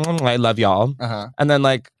 like, I love y'all. Uh-huh. And then,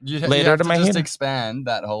 like, later to my haters. Just expand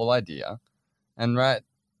that whole idea and write.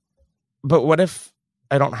 But what if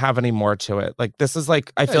I don't have any more to it? Like, this is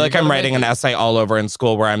like, I feel like I'm writing an essay all over in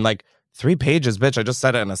school where I'm like, 3 pages, bitch. I just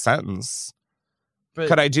said it in a sentence. But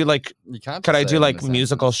could I do like,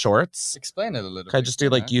 musical shorts? Explain it a little bit. Could I just do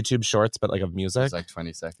like YouTube shorts, but like of music? It's like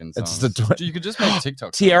 20 seconds. You could just make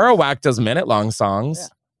TikTok. Tierra Whack does minute-long songs,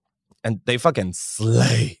 and they fucking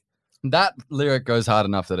slay. That lyric goes hard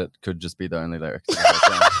enough that it could just be the only lyric.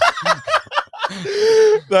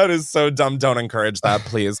 That is so dumb. Don't encourage that,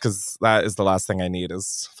 please, because that is the last thing I need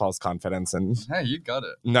is false confidence. And hey, you got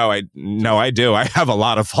it. No, I do. I have a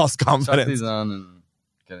lot of false confidence. Shut these on and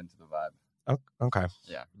get into the vibe. Oh, okay.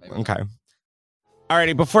 Yeah. Maybe. Okay.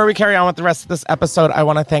 Alrighty, before we carry on with the rest of this episode, I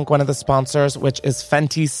want to thank one of the sponsors, which is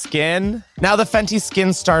Fenty Skin. Now, the Fenty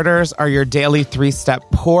Skin Starters are your daily 3-step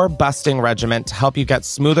pore-busting regimen to help you get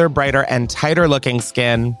smoother, brighter, and tighter-looking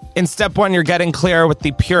skin. In step 1, you're getting clear with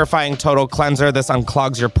the Purifying Total Cleanser. This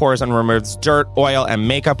unclogs your pores and removes dirt, oil, and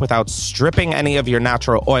makeup without stripping any of your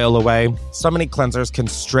natural oil away. So many cleansers can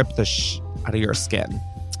strip the out of your skin.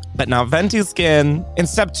 But now Fenty Skin. In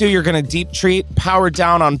step 2, you're going to deep treat, power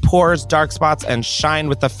down on pores, dark spots, and shine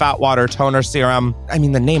with the Fat Water Toner Serum. I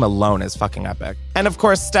mean, the name alone is fucking epic. And of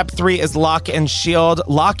course, step 3 is Lock and Shield.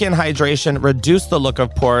 Lock in hydration, reduce the look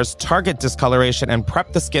of pores, target discoloration, and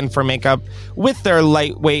prep the skin for makeup with their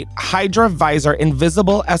lightweight Hydra Visor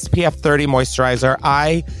Invisible SPF 30 moisturizer.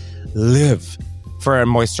 I live for a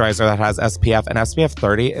moisturizer that has SPF, and SPF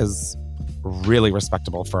 30 is really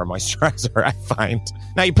respectable for a moisturizer, I find.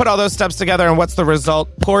 Now, you put all those steps together, and what's the result?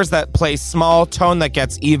 Pores that play small, tone that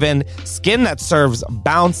gets even, skin that serves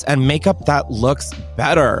bounce, and makeup that looks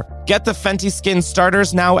better. Get the Fenty Skin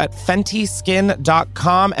Starters now at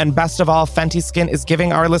FentySkin.com. And best of all, Fenty Skin is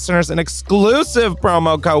giving our listeners an exclusive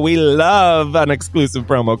promo code. We love an exclusive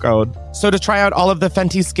promo code. So to try out all of the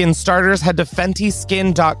Fenty Skin Starters, head to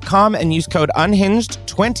FentySkin.com and use code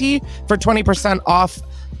UNHINGED20 for 20% off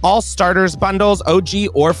all starters bundles, OG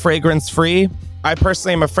or fragrance-free. I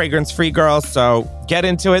personally am a fragrance-free girl, so get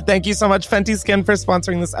into it. Thank you so much, Fenty Skin, for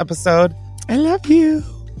sponsoring this episode. I love you.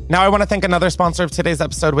 Now I want to thank another sponsor of today's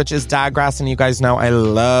episode, which is Dadgrass. And you guys know I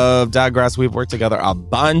love Dadgrass. We've worked together a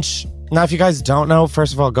bunch. Now, if you guys don't know,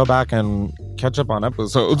 first of all, go back and catch up on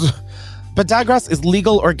episodes. But Dadgrass is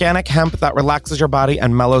legal organic hemp that relaxes your body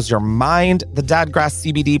and mellows your mind. The Dadgrass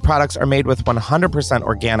CBD products are made with 100%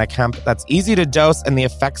 organic hemp that's easy to dose, and the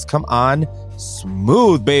effects come on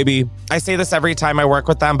smooth, baby. I say this every time I work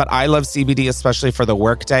with them, but I love CBD, especially for the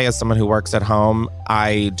workday. As someone who works at home,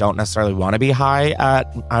 I don't necessarily want to be high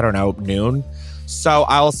at, noon. So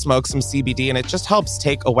I'll smoke some CBD, and it just helps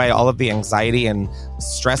take away all of the anxiety and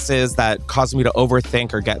stresses that cause me to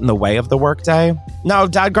overthink or get in the way of the workday. Now,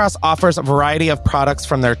 Dadgrass offers a variety of products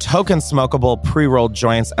from their token smokable pre-rolled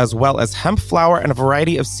joints, as well as hemp flower and a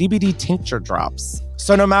variety of CBD tincture drops.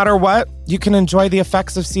 So no matter what, you can enjoy the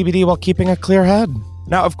effects of CBD while keeping a clear head.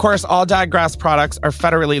 Now, of course, all Dadgrass products are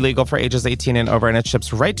federally legal for ages 18 and over, and it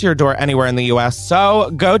ships right to your door anywhere in the U.S.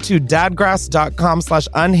 So go to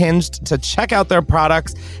dadgrass.com/unhinged to check out their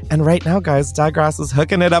products. And right now, guys, Dadgrass is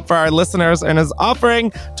hooking it up for our listeners and is offering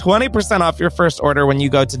 20% off your first order when you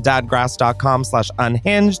go to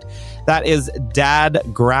dadgrass.com/unhinged. That is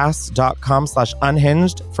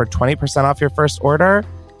dadgrass.com/unhinged for 20% off your first order.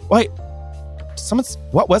 Wait.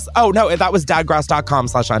 That was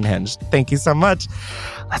dadgrass.com/unhinged. Thank you so much.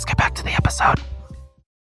 Let's get back to the episode.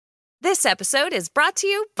 This episode is brought to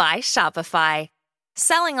you by Shopify.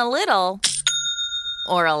 Selling a little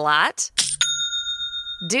or a lot?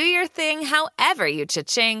 Do your thing however you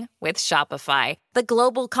cha-ching with Shopify, the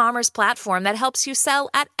global commerce platform that helps you sell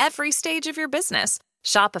at every stage of your business.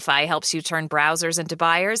 Shopify helps you turn browsers into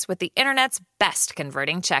buyers with the internet's best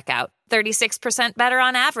converting checkout. 36% better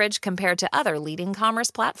on average compared to other leading commerce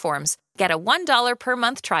platforms. Get a $1 per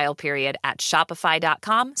month trial period at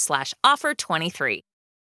shopify.com/offer23.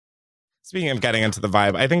 Speaking of getting into the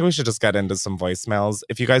vibe, I think we should just get into some voicemails.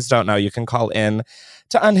 If you guys don't know, you can call in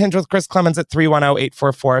to Unhinged with Chris Clemens at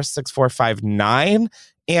 310-844-6459.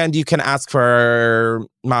 And you can ask for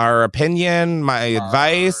my opinion, my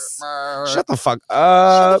advice. Shut the fuck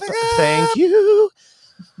up. Thank you.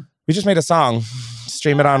 We just made a song.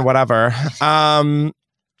 Stream it on whatever.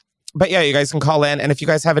 But yeah, you guys can call in. And if you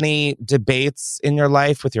guys have any debates in your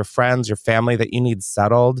life with your friends, your family that you need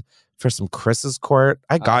settled for some Chris's court,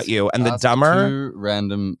 I got you. And the dumber... 2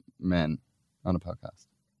 random men on a podcast.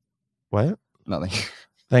 What? Nothing.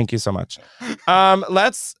 Thank you so much.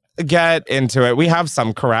 Let's get into it. We have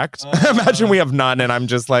some correct. Imagine we have none, and I'm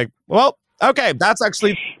just like, well, okay, that's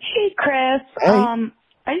actually. Hey, Chris. Hey.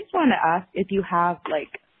 I just wanted to ask if you have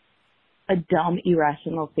like a dumb,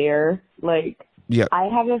 irrational fear. Like, Yeah. I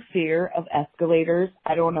have a fear of escalators.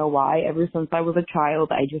 I don't know why. Ever since I was a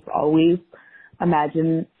child, I just always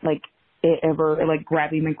imagine like it ever like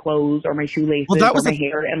grabbing my clothes or my shoelaces or my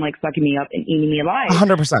hair and like sucking me up and eating me alive.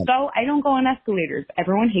 100%. So I don't go on escalators.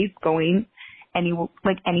 Everyone hates going any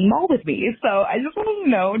mall with me. So I just wanted to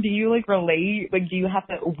know, do you like relate? Like, do you have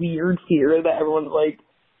that weird fear that everyone's like,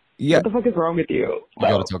 what the fuck is wrong with you? You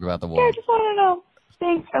got to talk about the wall. Yeah, I just want to know.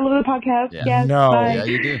 Thanks. I love the podcast. Yeah. Yes, No. bye. Yeah,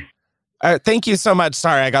 you do. Thank you so much.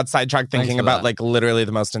 Sorry, I got sidetracked thinking for about that. like literally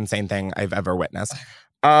the most insane thing I've ever witnessed.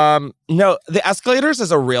 No, the escalators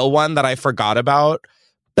is a real one that I forgot about.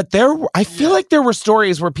 But I feel like there were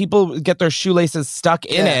stories where people get their shoelaces stuck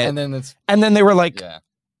in it, and then they were like,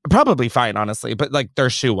 probably fine, honestly, but like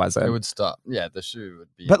their shoe wasn't. It would stop. Yeah, the shoe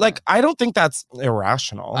would be. But like, I don't think that's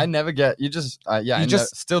irrational. I never get.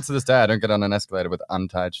 Still to this day, I don't get on an escalator with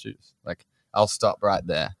untied shoes. Like, I'll stop right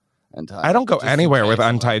there. I don't go anywhere with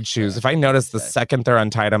untied shoes. If I notice the second they're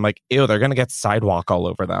untied, I'm like, ew, they're gonna get sidewalk all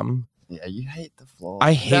over them. Yeah, you hate the floor.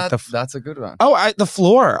 I hate That's a good one. Oh, the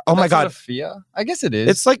floor. Oh my God. Not a fear? I guess it is.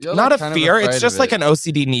 It's like You're, not like, a kind of fear. It's afraid just of like it. an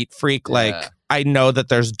OCD neat freak. Yeah. Like, I know that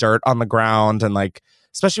there's dirt on the ground and like,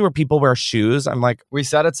 especially where people wear shoes. I'm like, we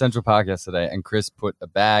sat at Central Park yesterday and Chris put a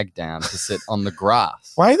bag down to sit on the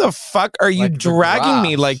grass. why the fuck are you Like the dragging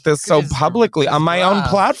me grass. like this so publicly on my own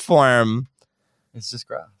platform? It's just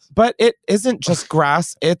grass. But it isn't just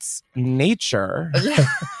grass, it's nature.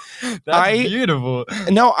 That's beautiful.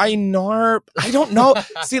 No, I don't know.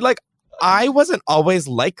 See, like, I wasn't always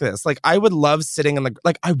like this. Like, I would love sitting in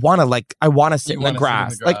I want to sit in the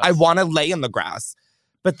grass. Like, I want to lay in the grass.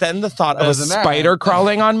 But then the thought of a spider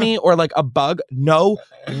crawling on me or like a bug, no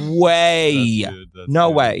way. No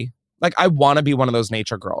way. Like, I want to be one of those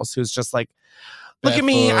nature girls who's just like, look at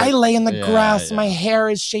me. I lay in the grass. My hair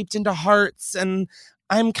is shaped into hearts and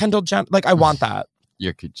I'm Kendall Jenner. Like, I want that.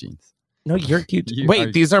 You're cute jeans. No, you're cute.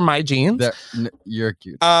 Wait, these are my jeans? You're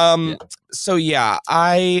cute. So yeah,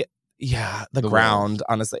 the ground,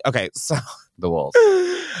 honestly. Okay, so. The walls.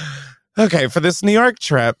 Okay, for this New York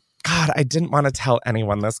trip, God, I didn't want to tell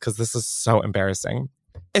anyone this because this is so embarrassing.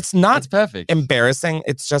 It's not perfect. Embarrassing.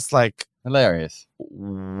 It's just like. Hilarious.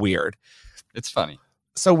 Weird. It's funny.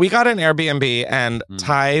 So we got an Airbnb and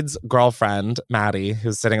Tyde's girlfriend, Maddie,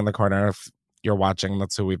 who's sitting in the corner, if you're watching,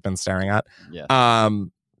 that's who we've been staring at. Yeah.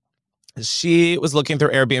 She was looking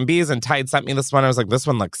through Airbnbs and Tyde sent me this one. I was like, this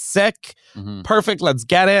one looks sick. Mm-hmm. Perfect. Let's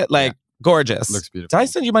get it. Like, gorgeous. Looks beautiful. Did I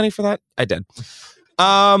send you money for that? I did.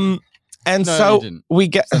 And No, so you didn't. we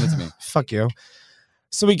get. Send it to me. Fuck you.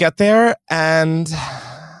 So we get there and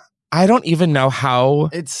I don't even know how.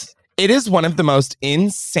 It is one of the most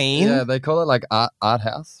insane. Yeah, they call it like art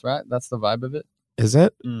house, right? That's the vibe of it. Is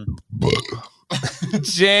it?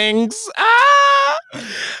 Jinx.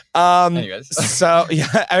 Anyways. So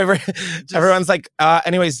yeah, everyone's like,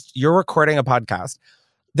 anyways, you're recording a podcast.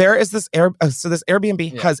 There is this this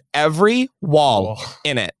Airbnb has every wall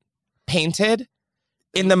in it painted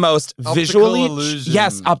in the most visually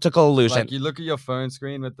optical illusion. Like you look at your phone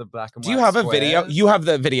screen with the black and white. Do you have a squares. video? You have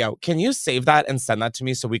the video. Can you save that and send that to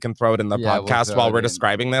me so we can throw it in the podcast while we're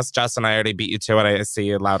describing this? Jess and I already beat you to it. I see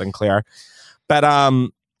you loud and clear. But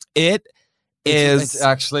it's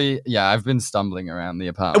actually, I've been stumbling around the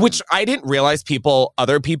apartment. Which I didn't realize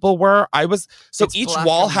other people were. Each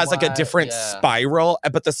wall has like a different spiral,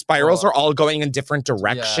 but the spirals are all going in different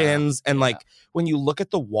directions. And like when you look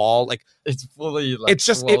at the wall, like it's fully like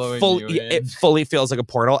it fully feels like a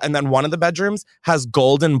portal. And then one of the bedrooms has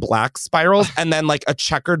gold and black spirals and then like a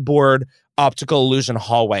checkered board optical illusion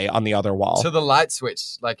hallway on the other wall. To the light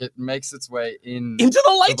switch. Like it makes its way into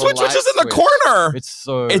the light switch, which is in the corner.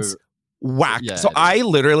 It's whack. Yeah, so I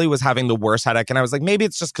literally was having the worst headache and I was like, maybe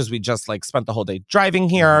it's just because we just like spent the whole day driving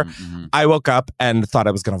here. Mm-hmm. I woke up and thought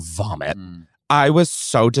I was going to vomit. I was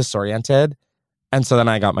so disoriented. And so then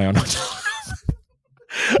I got my own hotel.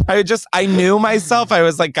 I knew myself. I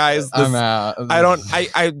was like, guys, I'm out.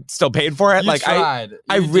 I still paid for it. You like tried.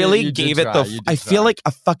 I really gave it I feel like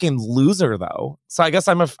a fucking loser though. So I guess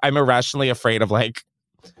I'm irrationally afraid of like,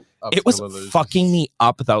 it was fucking me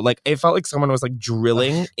up though. Like it felt like someone was like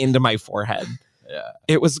drilling into my forehead. Yeah.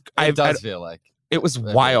 It was. It does feel like it was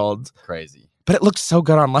wild, crazy. But it looked so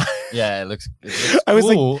good online. Yeah, it looks I was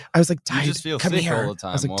cool. like, Tyde, you just feel come sick here. all the time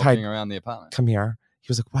I was like, walking Tyde, around the apartment. Come here. He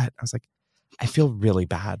was like, what? I was like, I feel really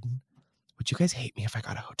bad. Would you guys hate me if I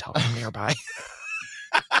got a hotel room nearby?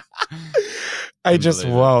 It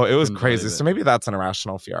was crazy. So maybe that's an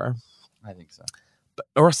irrational fear. I think so.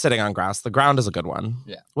 Or sitting on grass. The ground is a good one.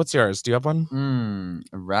 Yeah. What's yours? Do you have one?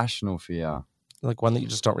 Irrational fear. Like one that you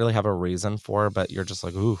just don't really have a reason for, but you're just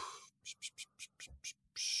like, ooh.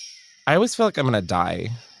 I always feel like I'm going to die.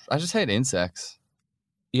 I just hate insects.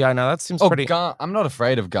 Yeah, I know. That seems pretty... Gum. I'm not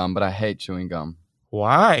afraid of gum, but I hate chewing gum.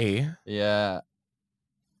 Why? Yeah.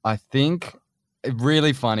 I think...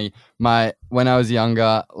 Really funny. When I was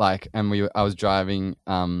younger, like, and I was driving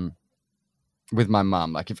with my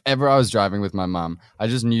mum. Like, if ever I was driving with my mum, I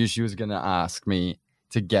just knew she was gonna ask me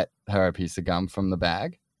to get her a piece of gum from her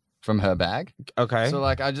bag. Okay. So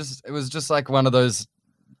like, it was just like one of those.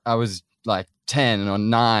 I was like 10 or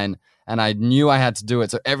 9, and I knew I had to do it.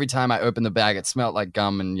 So every time I opened the bag, it smelled like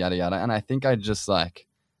gum and yada yada. And I think I just like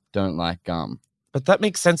don't like gum. But that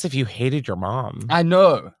makes sense if you hated your mom. I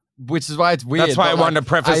know. Which is why it's weird. That's why I wanted to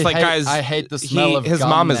preface, guys. I hate the smell of his gum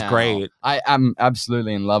mom now. is great. I am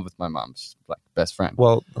absolutely in love with my mom. She's like best friend.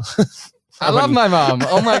 Well, I love my mom.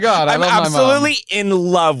 Oh my God. I love my mom. I'm absolutely in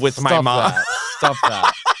love with my mom. Stop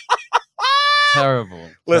that. Terrible.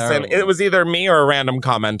 Listen, it was either me or a random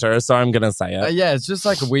commenter, so I'm going to say it. Yeah, it's just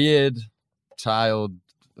like weird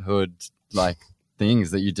childhood like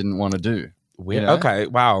things that you didn't want to do. Weird. You know? Okay.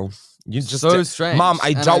 Wow. You just so strange. Mom,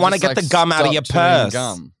 I don't want to get the gum out of your purse.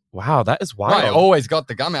 Gum. Wow, that is wild. I always got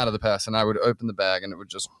the gum out of the purse, and I would open the bag, and it would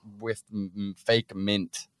just whiff fake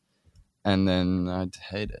mint, and then I'd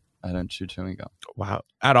hate it. I don't chew chewing gum. Wow,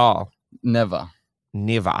 at all? Never.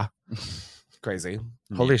 Crazy.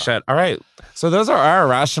 Holy shit. All right. So those are our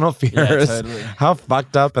irrational fears. Yeah, totally. How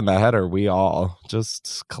fucked up in the head are we all?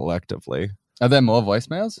 Just collectively. Are there more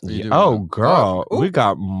voicemails? Oh, girl. We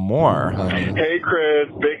got more. Hey, Chris.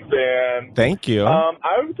 Big fan. Thank you. I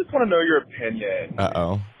just want to know your opinion.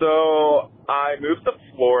 Uh-oh. So I moved to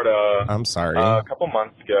Florida. I'm sorry. A couple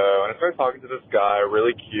months ago, and I started talking to this guy,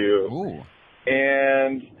 really cute. Ooh.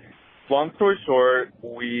 And long story short,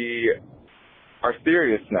 we are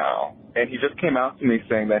serious now. And he just came out to me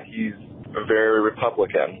saying that he's very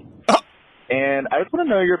Republican. And I just want to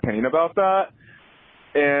know your opinion about that.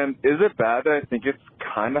 And is it bad that I think it's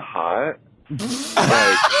kind of hot?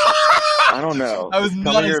 I don't know. I was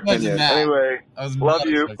not expecting that. Anyway, love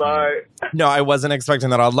you. Bye. No, I wasn't expecting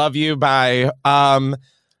that. I'll love you. Bye.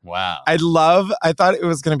 Wow. I thought it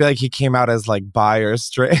was going to be like he came out as like bi or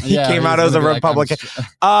straight. Yeah, he came out as a Republican.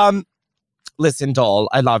 Listen, doll,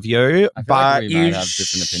 I love you, but you might have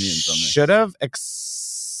different opinions on this. Should have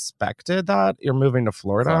expected that. You're moving to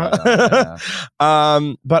Florida.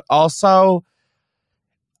 But also,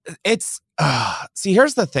 it's see,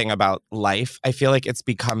 here's the thing about life. I feel like it's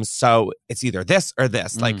become it's either this or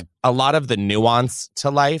this. Like a lot of the nuance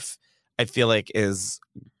to life, I feel like is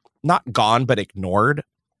not gone, but ignored.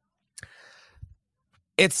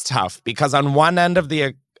 It's tough because on one end of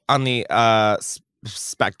the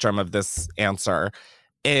spectrum of this answer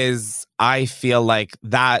is I feel like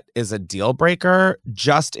that is a deal breaker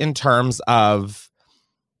just in terms of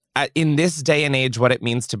in this day and age what it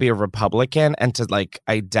means to be a Republican and to like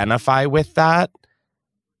identify with that.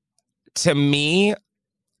 To me,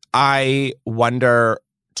 I wonder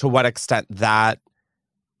to what extent what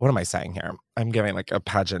am I saying here? I'm giving like a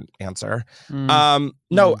pageant answer. No,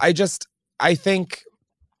 I think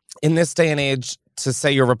in this day and age to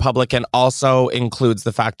say you're Republican also includes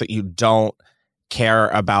the fact that you don't care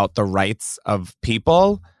about the rights of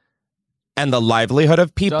people and the livelihood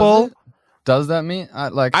of people. Does that mean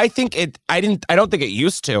I think it? I don't think it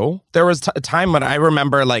used to. There was a time when I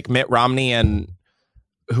remember like Mitt Romney and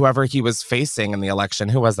whoever he was facing in the election.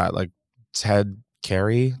 Who was that? Like Tom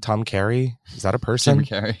Carey? Is that a person?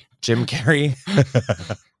 Jim Carrey.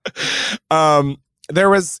 There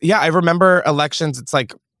was, I remember elections. It's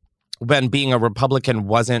like when being a Republican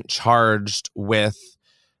wasn't charged with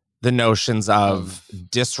the notions of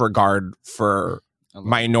disregard for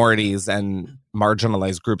minorities and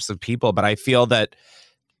marginalized groups of people. But I feel that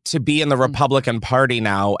to be in the Republican Party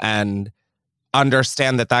now and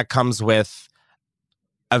understand that comes with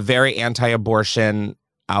a very anti-abortion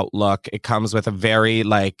outlook. It comes with a very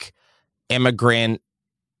like immigrant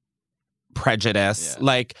prejudice. Yeah.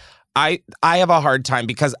 Like I have a hard time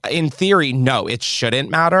because in theory, no, it shouldn't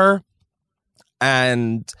matter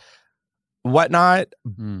and whatnot.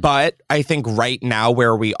 But I think right now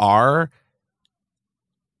where we are,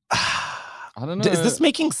 I don't know. Is this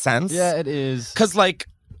making sense? Yeah, it is. Because like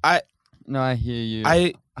I hear you.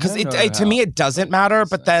 Because to me it doesn't matter,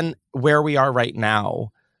 but then where we are right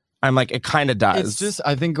now, I'm like it kind of does. It's just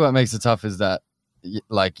I think what makes it tough is that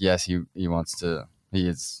like yes, he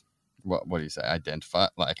is what do you say? Identify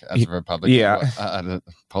like as a Republican. Yeah.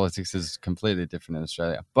 Politics is completely different in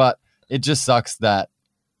Australia, but it just sucks that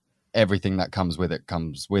everything that comes with it.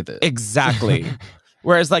 Exactly.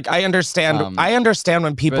 Whereas, like, I understand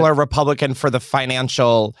when people are Republican for the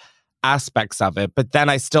financial aspects of it, but then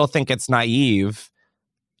I still think it's naive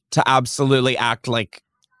to absolutely act like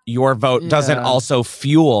your vote doesn't also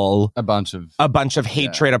fuel a bunch of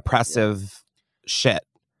hatred, oppressive shit.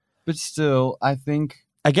 But still, I think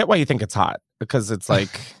I get why you think it's hot, because it's like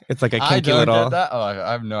a kinky I don't little. get that. Oh,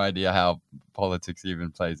 I have no idea how politics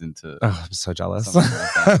even plays into. Oh, I'm so jealous.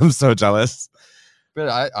 Like I'm so jealous.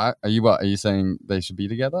 But are you saying they should be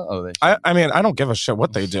together? Or I mean, I don't give a shit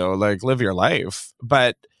what they do. Like, live your life.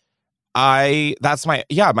 But my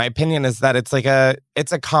opinion is that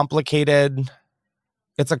it's a complicated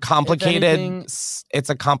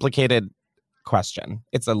question.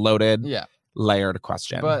 It's a loaded, layered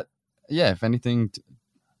question. But yeah, if anything,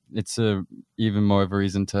 it's even more of a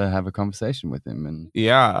reason to have a conversation with him and see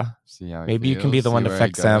how maybe he you can be the one to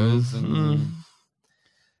fix him.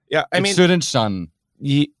 Yeah, I mean, shouldn't shun.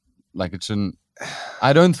 Like it shouldn't.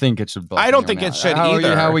 I don't think it should. I don't think it should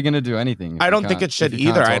either. How are we going to do anything? I don't think it should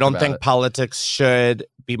either. I don't think politics should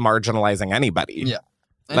be marginalizing anybody. Yeah,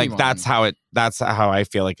 like that's how I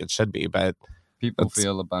feel like it should be. But people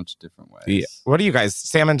feel a bunch of different ways. Yeah. What do you guys,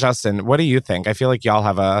 Sam and Justin? What do you think? I feel like y'all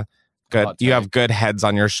have you have good heads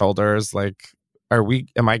on your shoulders. Like,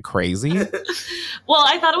 am I crazy? Well,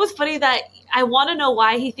 I thought it was funny that I want to know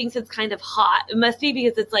why he thinks it's kind of hot. It must be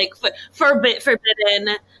because it's like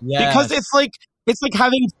forbidden. Yes. Because it's like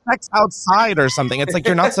having sex outside or something. It's like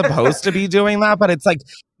you're not supposed to be doing that, but it's like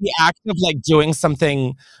the act of like doing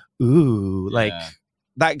something. Ooh, like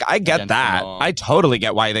that. I get that. I totally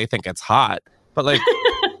get why they think it's hot, but like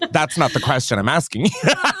that's not the question I'm asking.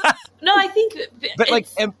 No, I think, but like,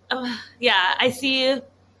 I see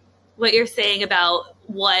what you're saying about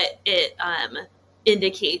what it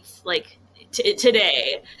indicates, like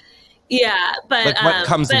today. Yeah, but like what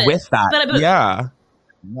comes with that? But,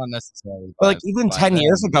 not necessarily. But like even 10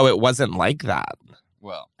 years ago, it wasn't like that.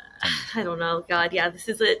 Well, I don't know. God, yeah, this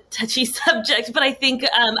is a touchy subject, but I think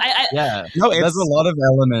there's a lot of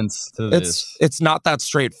elements to this. It's not that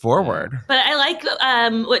straightforward. But I like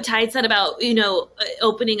what Tyde said about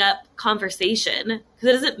opening up conversation, because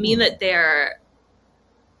it doesn't mean that they're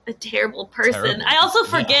a terrible person. I also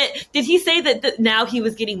forget. Did he say that now he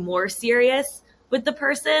was getting more serious with the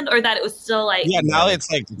person, or that it was still like? Yeah, now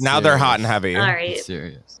it's like now they're hot and heavy. All right, it's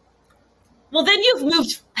serious. Well, then you've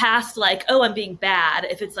moved past like, oh, I'm being bad.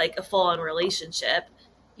 If it's like a full-on relationship,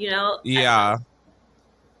 Yeah.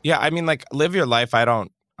 I mean, like, live your life. I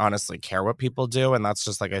don't honestly care what people do, and that's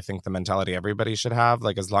just like I think the mentality everybody should have.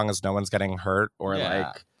 Like, as long as no one's getting hurt or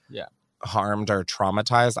harmed or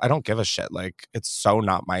traumatized, I don't give a shit. Like, it's so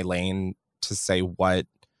not my lane to say what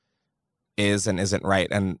is and isn't right,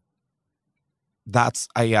 and that's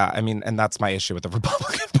and that's my issue with the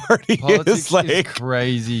Republican Party. Politics is is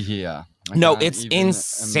crazy here. No, it's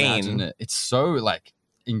insane. It's so like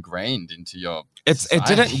ingrained into your. It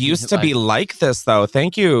didn't used to be like this though.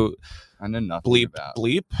 Thank you. I know nothing bleep about.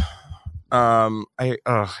 Bleep. I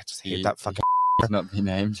just hate that fucking. Not be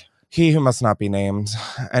named. He who must not be named.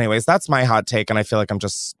 Anyways, that's my hot take, and I feel like I'm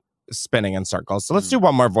just spinning in circles. So let's do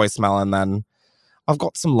one more voicemail, and then I've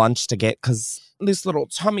got some lunch to get because this little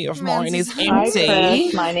tummy of mine is empty. Hi,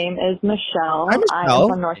 Chris. My name is Michelle. Hi, Michelle. I'm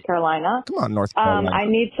from North Carolina. Come on, North Carolina. I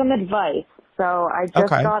need some advice. So I just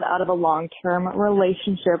got out of a long-term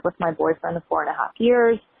relationship with my boyfriend of 4.5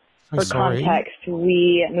 years. For context,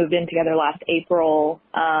 we moved in together last April,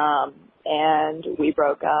 and we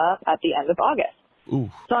broke up at the end of August. Ooh.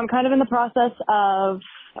 So I'm kind of in the process of,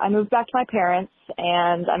 I moved back to my parents,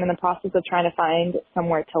 and I'm in the process of trying to find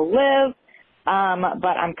somewhere to live.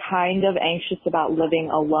 But I'm kind of anxious about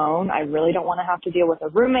living alone. I really don't want to have to deal with a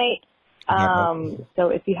roommate. So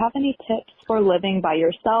if you have any tips for living by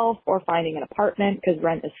yourself or finding an apartment, because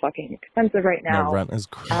rent is fucking expensive right now. No, rent is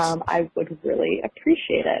crazy. I would really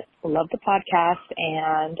appreciate it. I love the podcast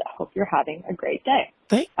and I hope you're having a great day.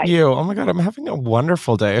 Thank you. Oh my God, I'm having a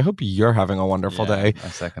wonderful day. I hope you're having a wonderful day. I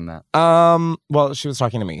second that. Well, she was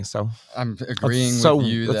talking to me, so I'm agreeing with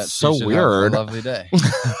you that so she should weird. have a lovely day.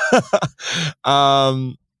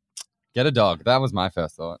 Get a dog. That was my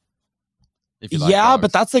first thought. If you like dogs.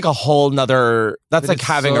 But that's like a whole nother. That's like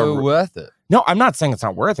having worth it. No, I'm not saying it's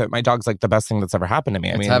not worth it. My dog's like the best thing that's ever happened to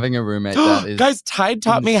me. It's having a roommate that is. Guys, Tyde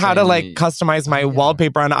taught me how to like customize my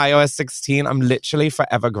wallpaper on iOS 16. I'm literally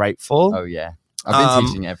forever grateful. Oh yeah, I've been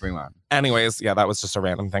teaching everyone. Anyways, that was just a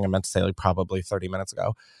random thing I meant to say like probably 30 minutes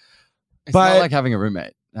ago. It's not like having a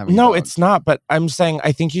roommate. No, it's not. But I'm saying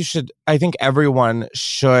I think everyone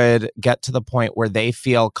should get to the point where they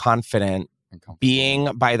feel confident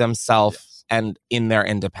being by themselves and in their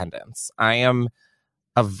independence. I am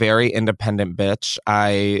a very independent bitch.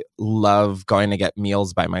 I love going to get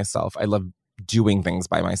meals by myself. I love doing things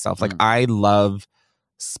by myself. Like, I love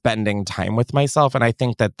spending time with myself. And I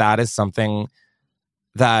think that is something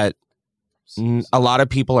that a lot of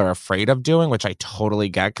people are afraid of doing, which I totally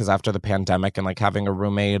get, because after the pandemic and like having a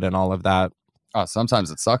roommate and all of that. Oh,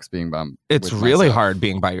 sometimes it sucks being by It's really hard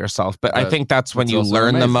being by yourself. But I think that's when you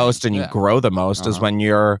learn the most and you grow the most is when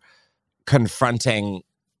you're confronting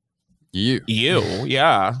you.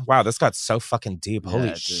 Yeah. Wow, this got so fucking deep.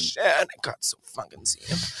 Holy shit. It got so fucking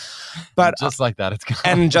deep. But just like that, it's gone.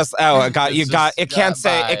 And just it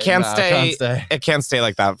can't stay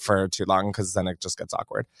like that for too long, because then it just gets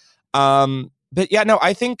awkward. But yeah, no,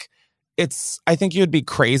 I think you'd be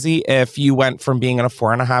crazy if you went from being in a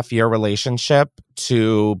 4.5-year relationship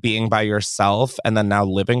to being by yourself and then now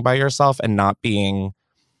living by yourself and not being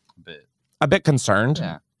a bit concerned.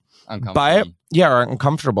 Yeah. Uncomfortable. Or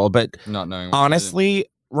uncomfortable. But not knowing honestly,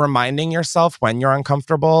 reminding yourself when you're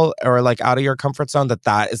uncomfortable or like out of your comfort zone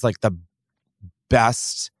that is like the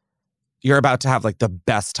best. You're about to have like the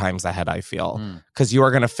best times ahead, I feel, because you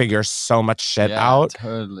are going to figure so much shit out.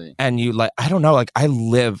 Totally. And you like, I don't know, like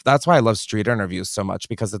that's why I love street interviews so much,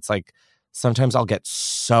 because it's like, sometimes I'll get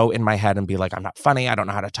so in my head and be like, I'm not funny. I don't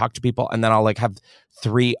know how to talk to people. And then I'll like have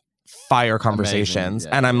 3 fire conversations.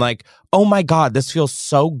 And I'm like, oh my God, this feels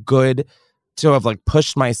so good to have like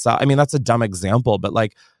pushed myself. I mean, that's a dumb example, but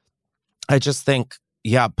like, I just think,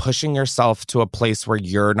 pushing yourself to a place where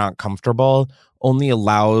you're not comfortable only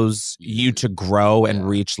allows you to grow and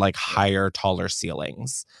reach like higher, taller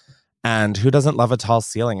ceilings. And who doesn't love a tall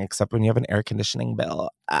ceiling except when you have an air conditioning bill?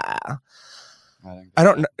 I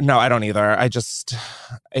don't either.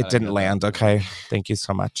 It didn't land. Okay. Thank you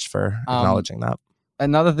so much for acknowledging that.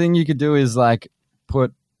 Another thing you could do is like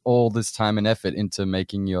put all this time and effort into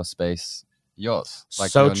making your space yours. Like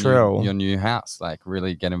so true. Your new house. Like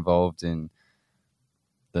really get involved in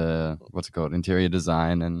the interior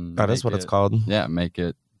design, and that is what it's called. Yeah, make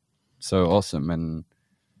it so awesome, and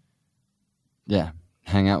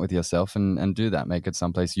hang out with yourself and do that. Make it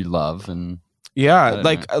someplace you love, and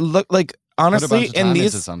honestly,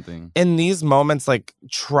 in these moments, like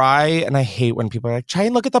try. And I hate when people are like, try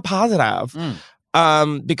and look at the positive.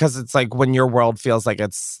 Because it's like when your world feels like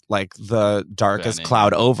it's like the darkest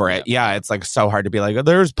cloud over it. Yeah, it's like so hard to be like,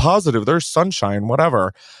 there's positive, there's sunshine,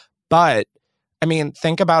 whatever. But I mean,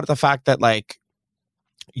 think about the fact that like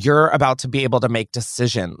you're about to be able to make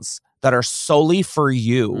decisions that are solely for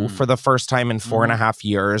you for the first time in 4.5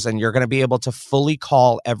 years. And you're going to be able to fully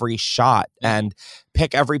call every shot and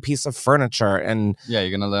pick every piece of furniture. And you're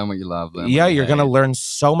going to learn what you love. You're going to learn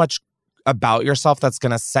so much about yourself that's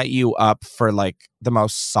going to set you up for like the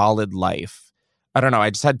most solid life. I don't know. I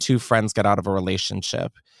just had 2 friends get out of a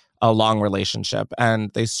long relationship,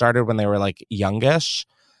 and they started when they were like youngish.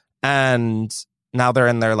 And now they're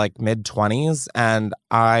in their like mid-20s, and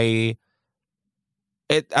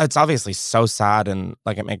it's obviously so sad, and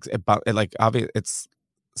like it makes it like obvious, it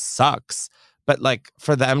sucks. But like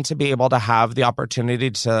for them to be able to have the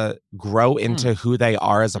opportunity to grow into who they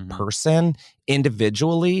are as a person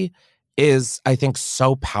individually is, I think,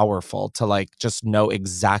 so powerful to like just know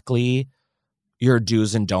exactly your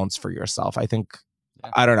do's and don'ts for yourself. I think,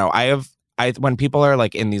 I don't know. When people are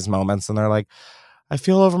like in these moments and they're like, I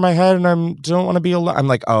feel over my head and I don't want to be alone. I'm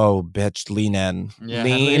like, oh, bitch, lean in. Yeah,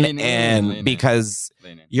 lean in. Because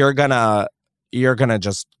you're gonna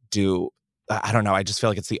just do, I don't know. I just feel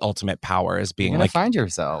like it's the ultimate power is being like. Find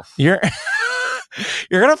yourself. You're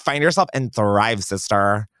going to find yourself and thrive,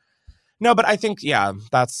 sister. No, but I think,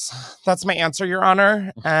 that's my answer, Your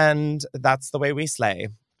Honor. And that's the way we slay.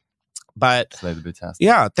 But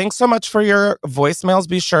thanks so much for your voicemails.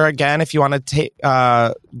 Be sure, again, if you want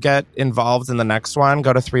to get involved in the next one,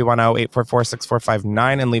 go to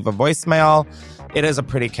 310-844-6459 and leave a voicemail. It is a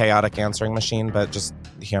pretty chaotic answering machine, but just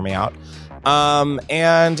hear me out.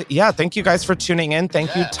 And thank you guys for tuning in.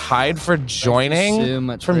 Thank you, Tyde, for joining so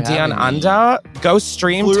much from Dion Under. Go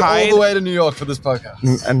stream Tyde all the way to New York for this podcast.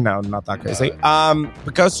 No, not that crazy.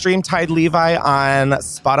 But go stream Tyde Levi on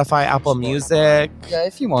Spotify, Apple Music. Yeah,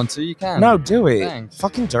 if you want to, you can. No, do it. Thanks.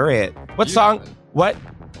 Fucking do it. What song? What?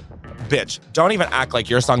 Bitch, don't even act like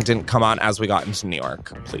your song didn't come on as we got into New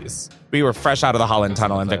York, please. We were fresh out of the Holland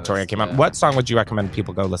Tunnel and Victoria came out. What song would you recommend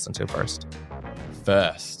people go listen to first?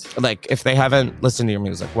 Like, if they haven't listened to your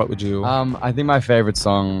music, what would you... I think my favorite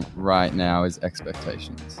song right now is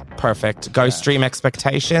Expectations. Perfect. Go stream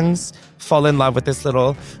Expectations. Fall in love with this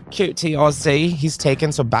little cutie Aussie he's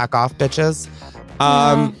taken, so back off, bitches.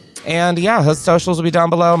 And his socials will be down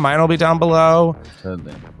below. Mine will be down below.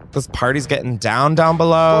 Totally. This party's getting down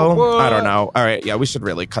below. Whoa. I don't know. All right. Yeah, we should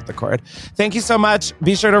really cut the cord. Thank you so much.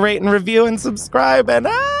 Be sure to rate and review and subscribe. And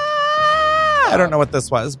I don't know what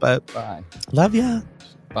this was, but bye. Love ya.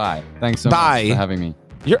 Bye. Thanks so much for having me.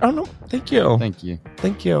 Oh, no. Thank you. Thank you.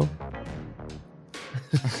 Thank you.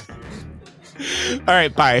 All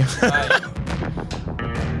right. Bye. Bye.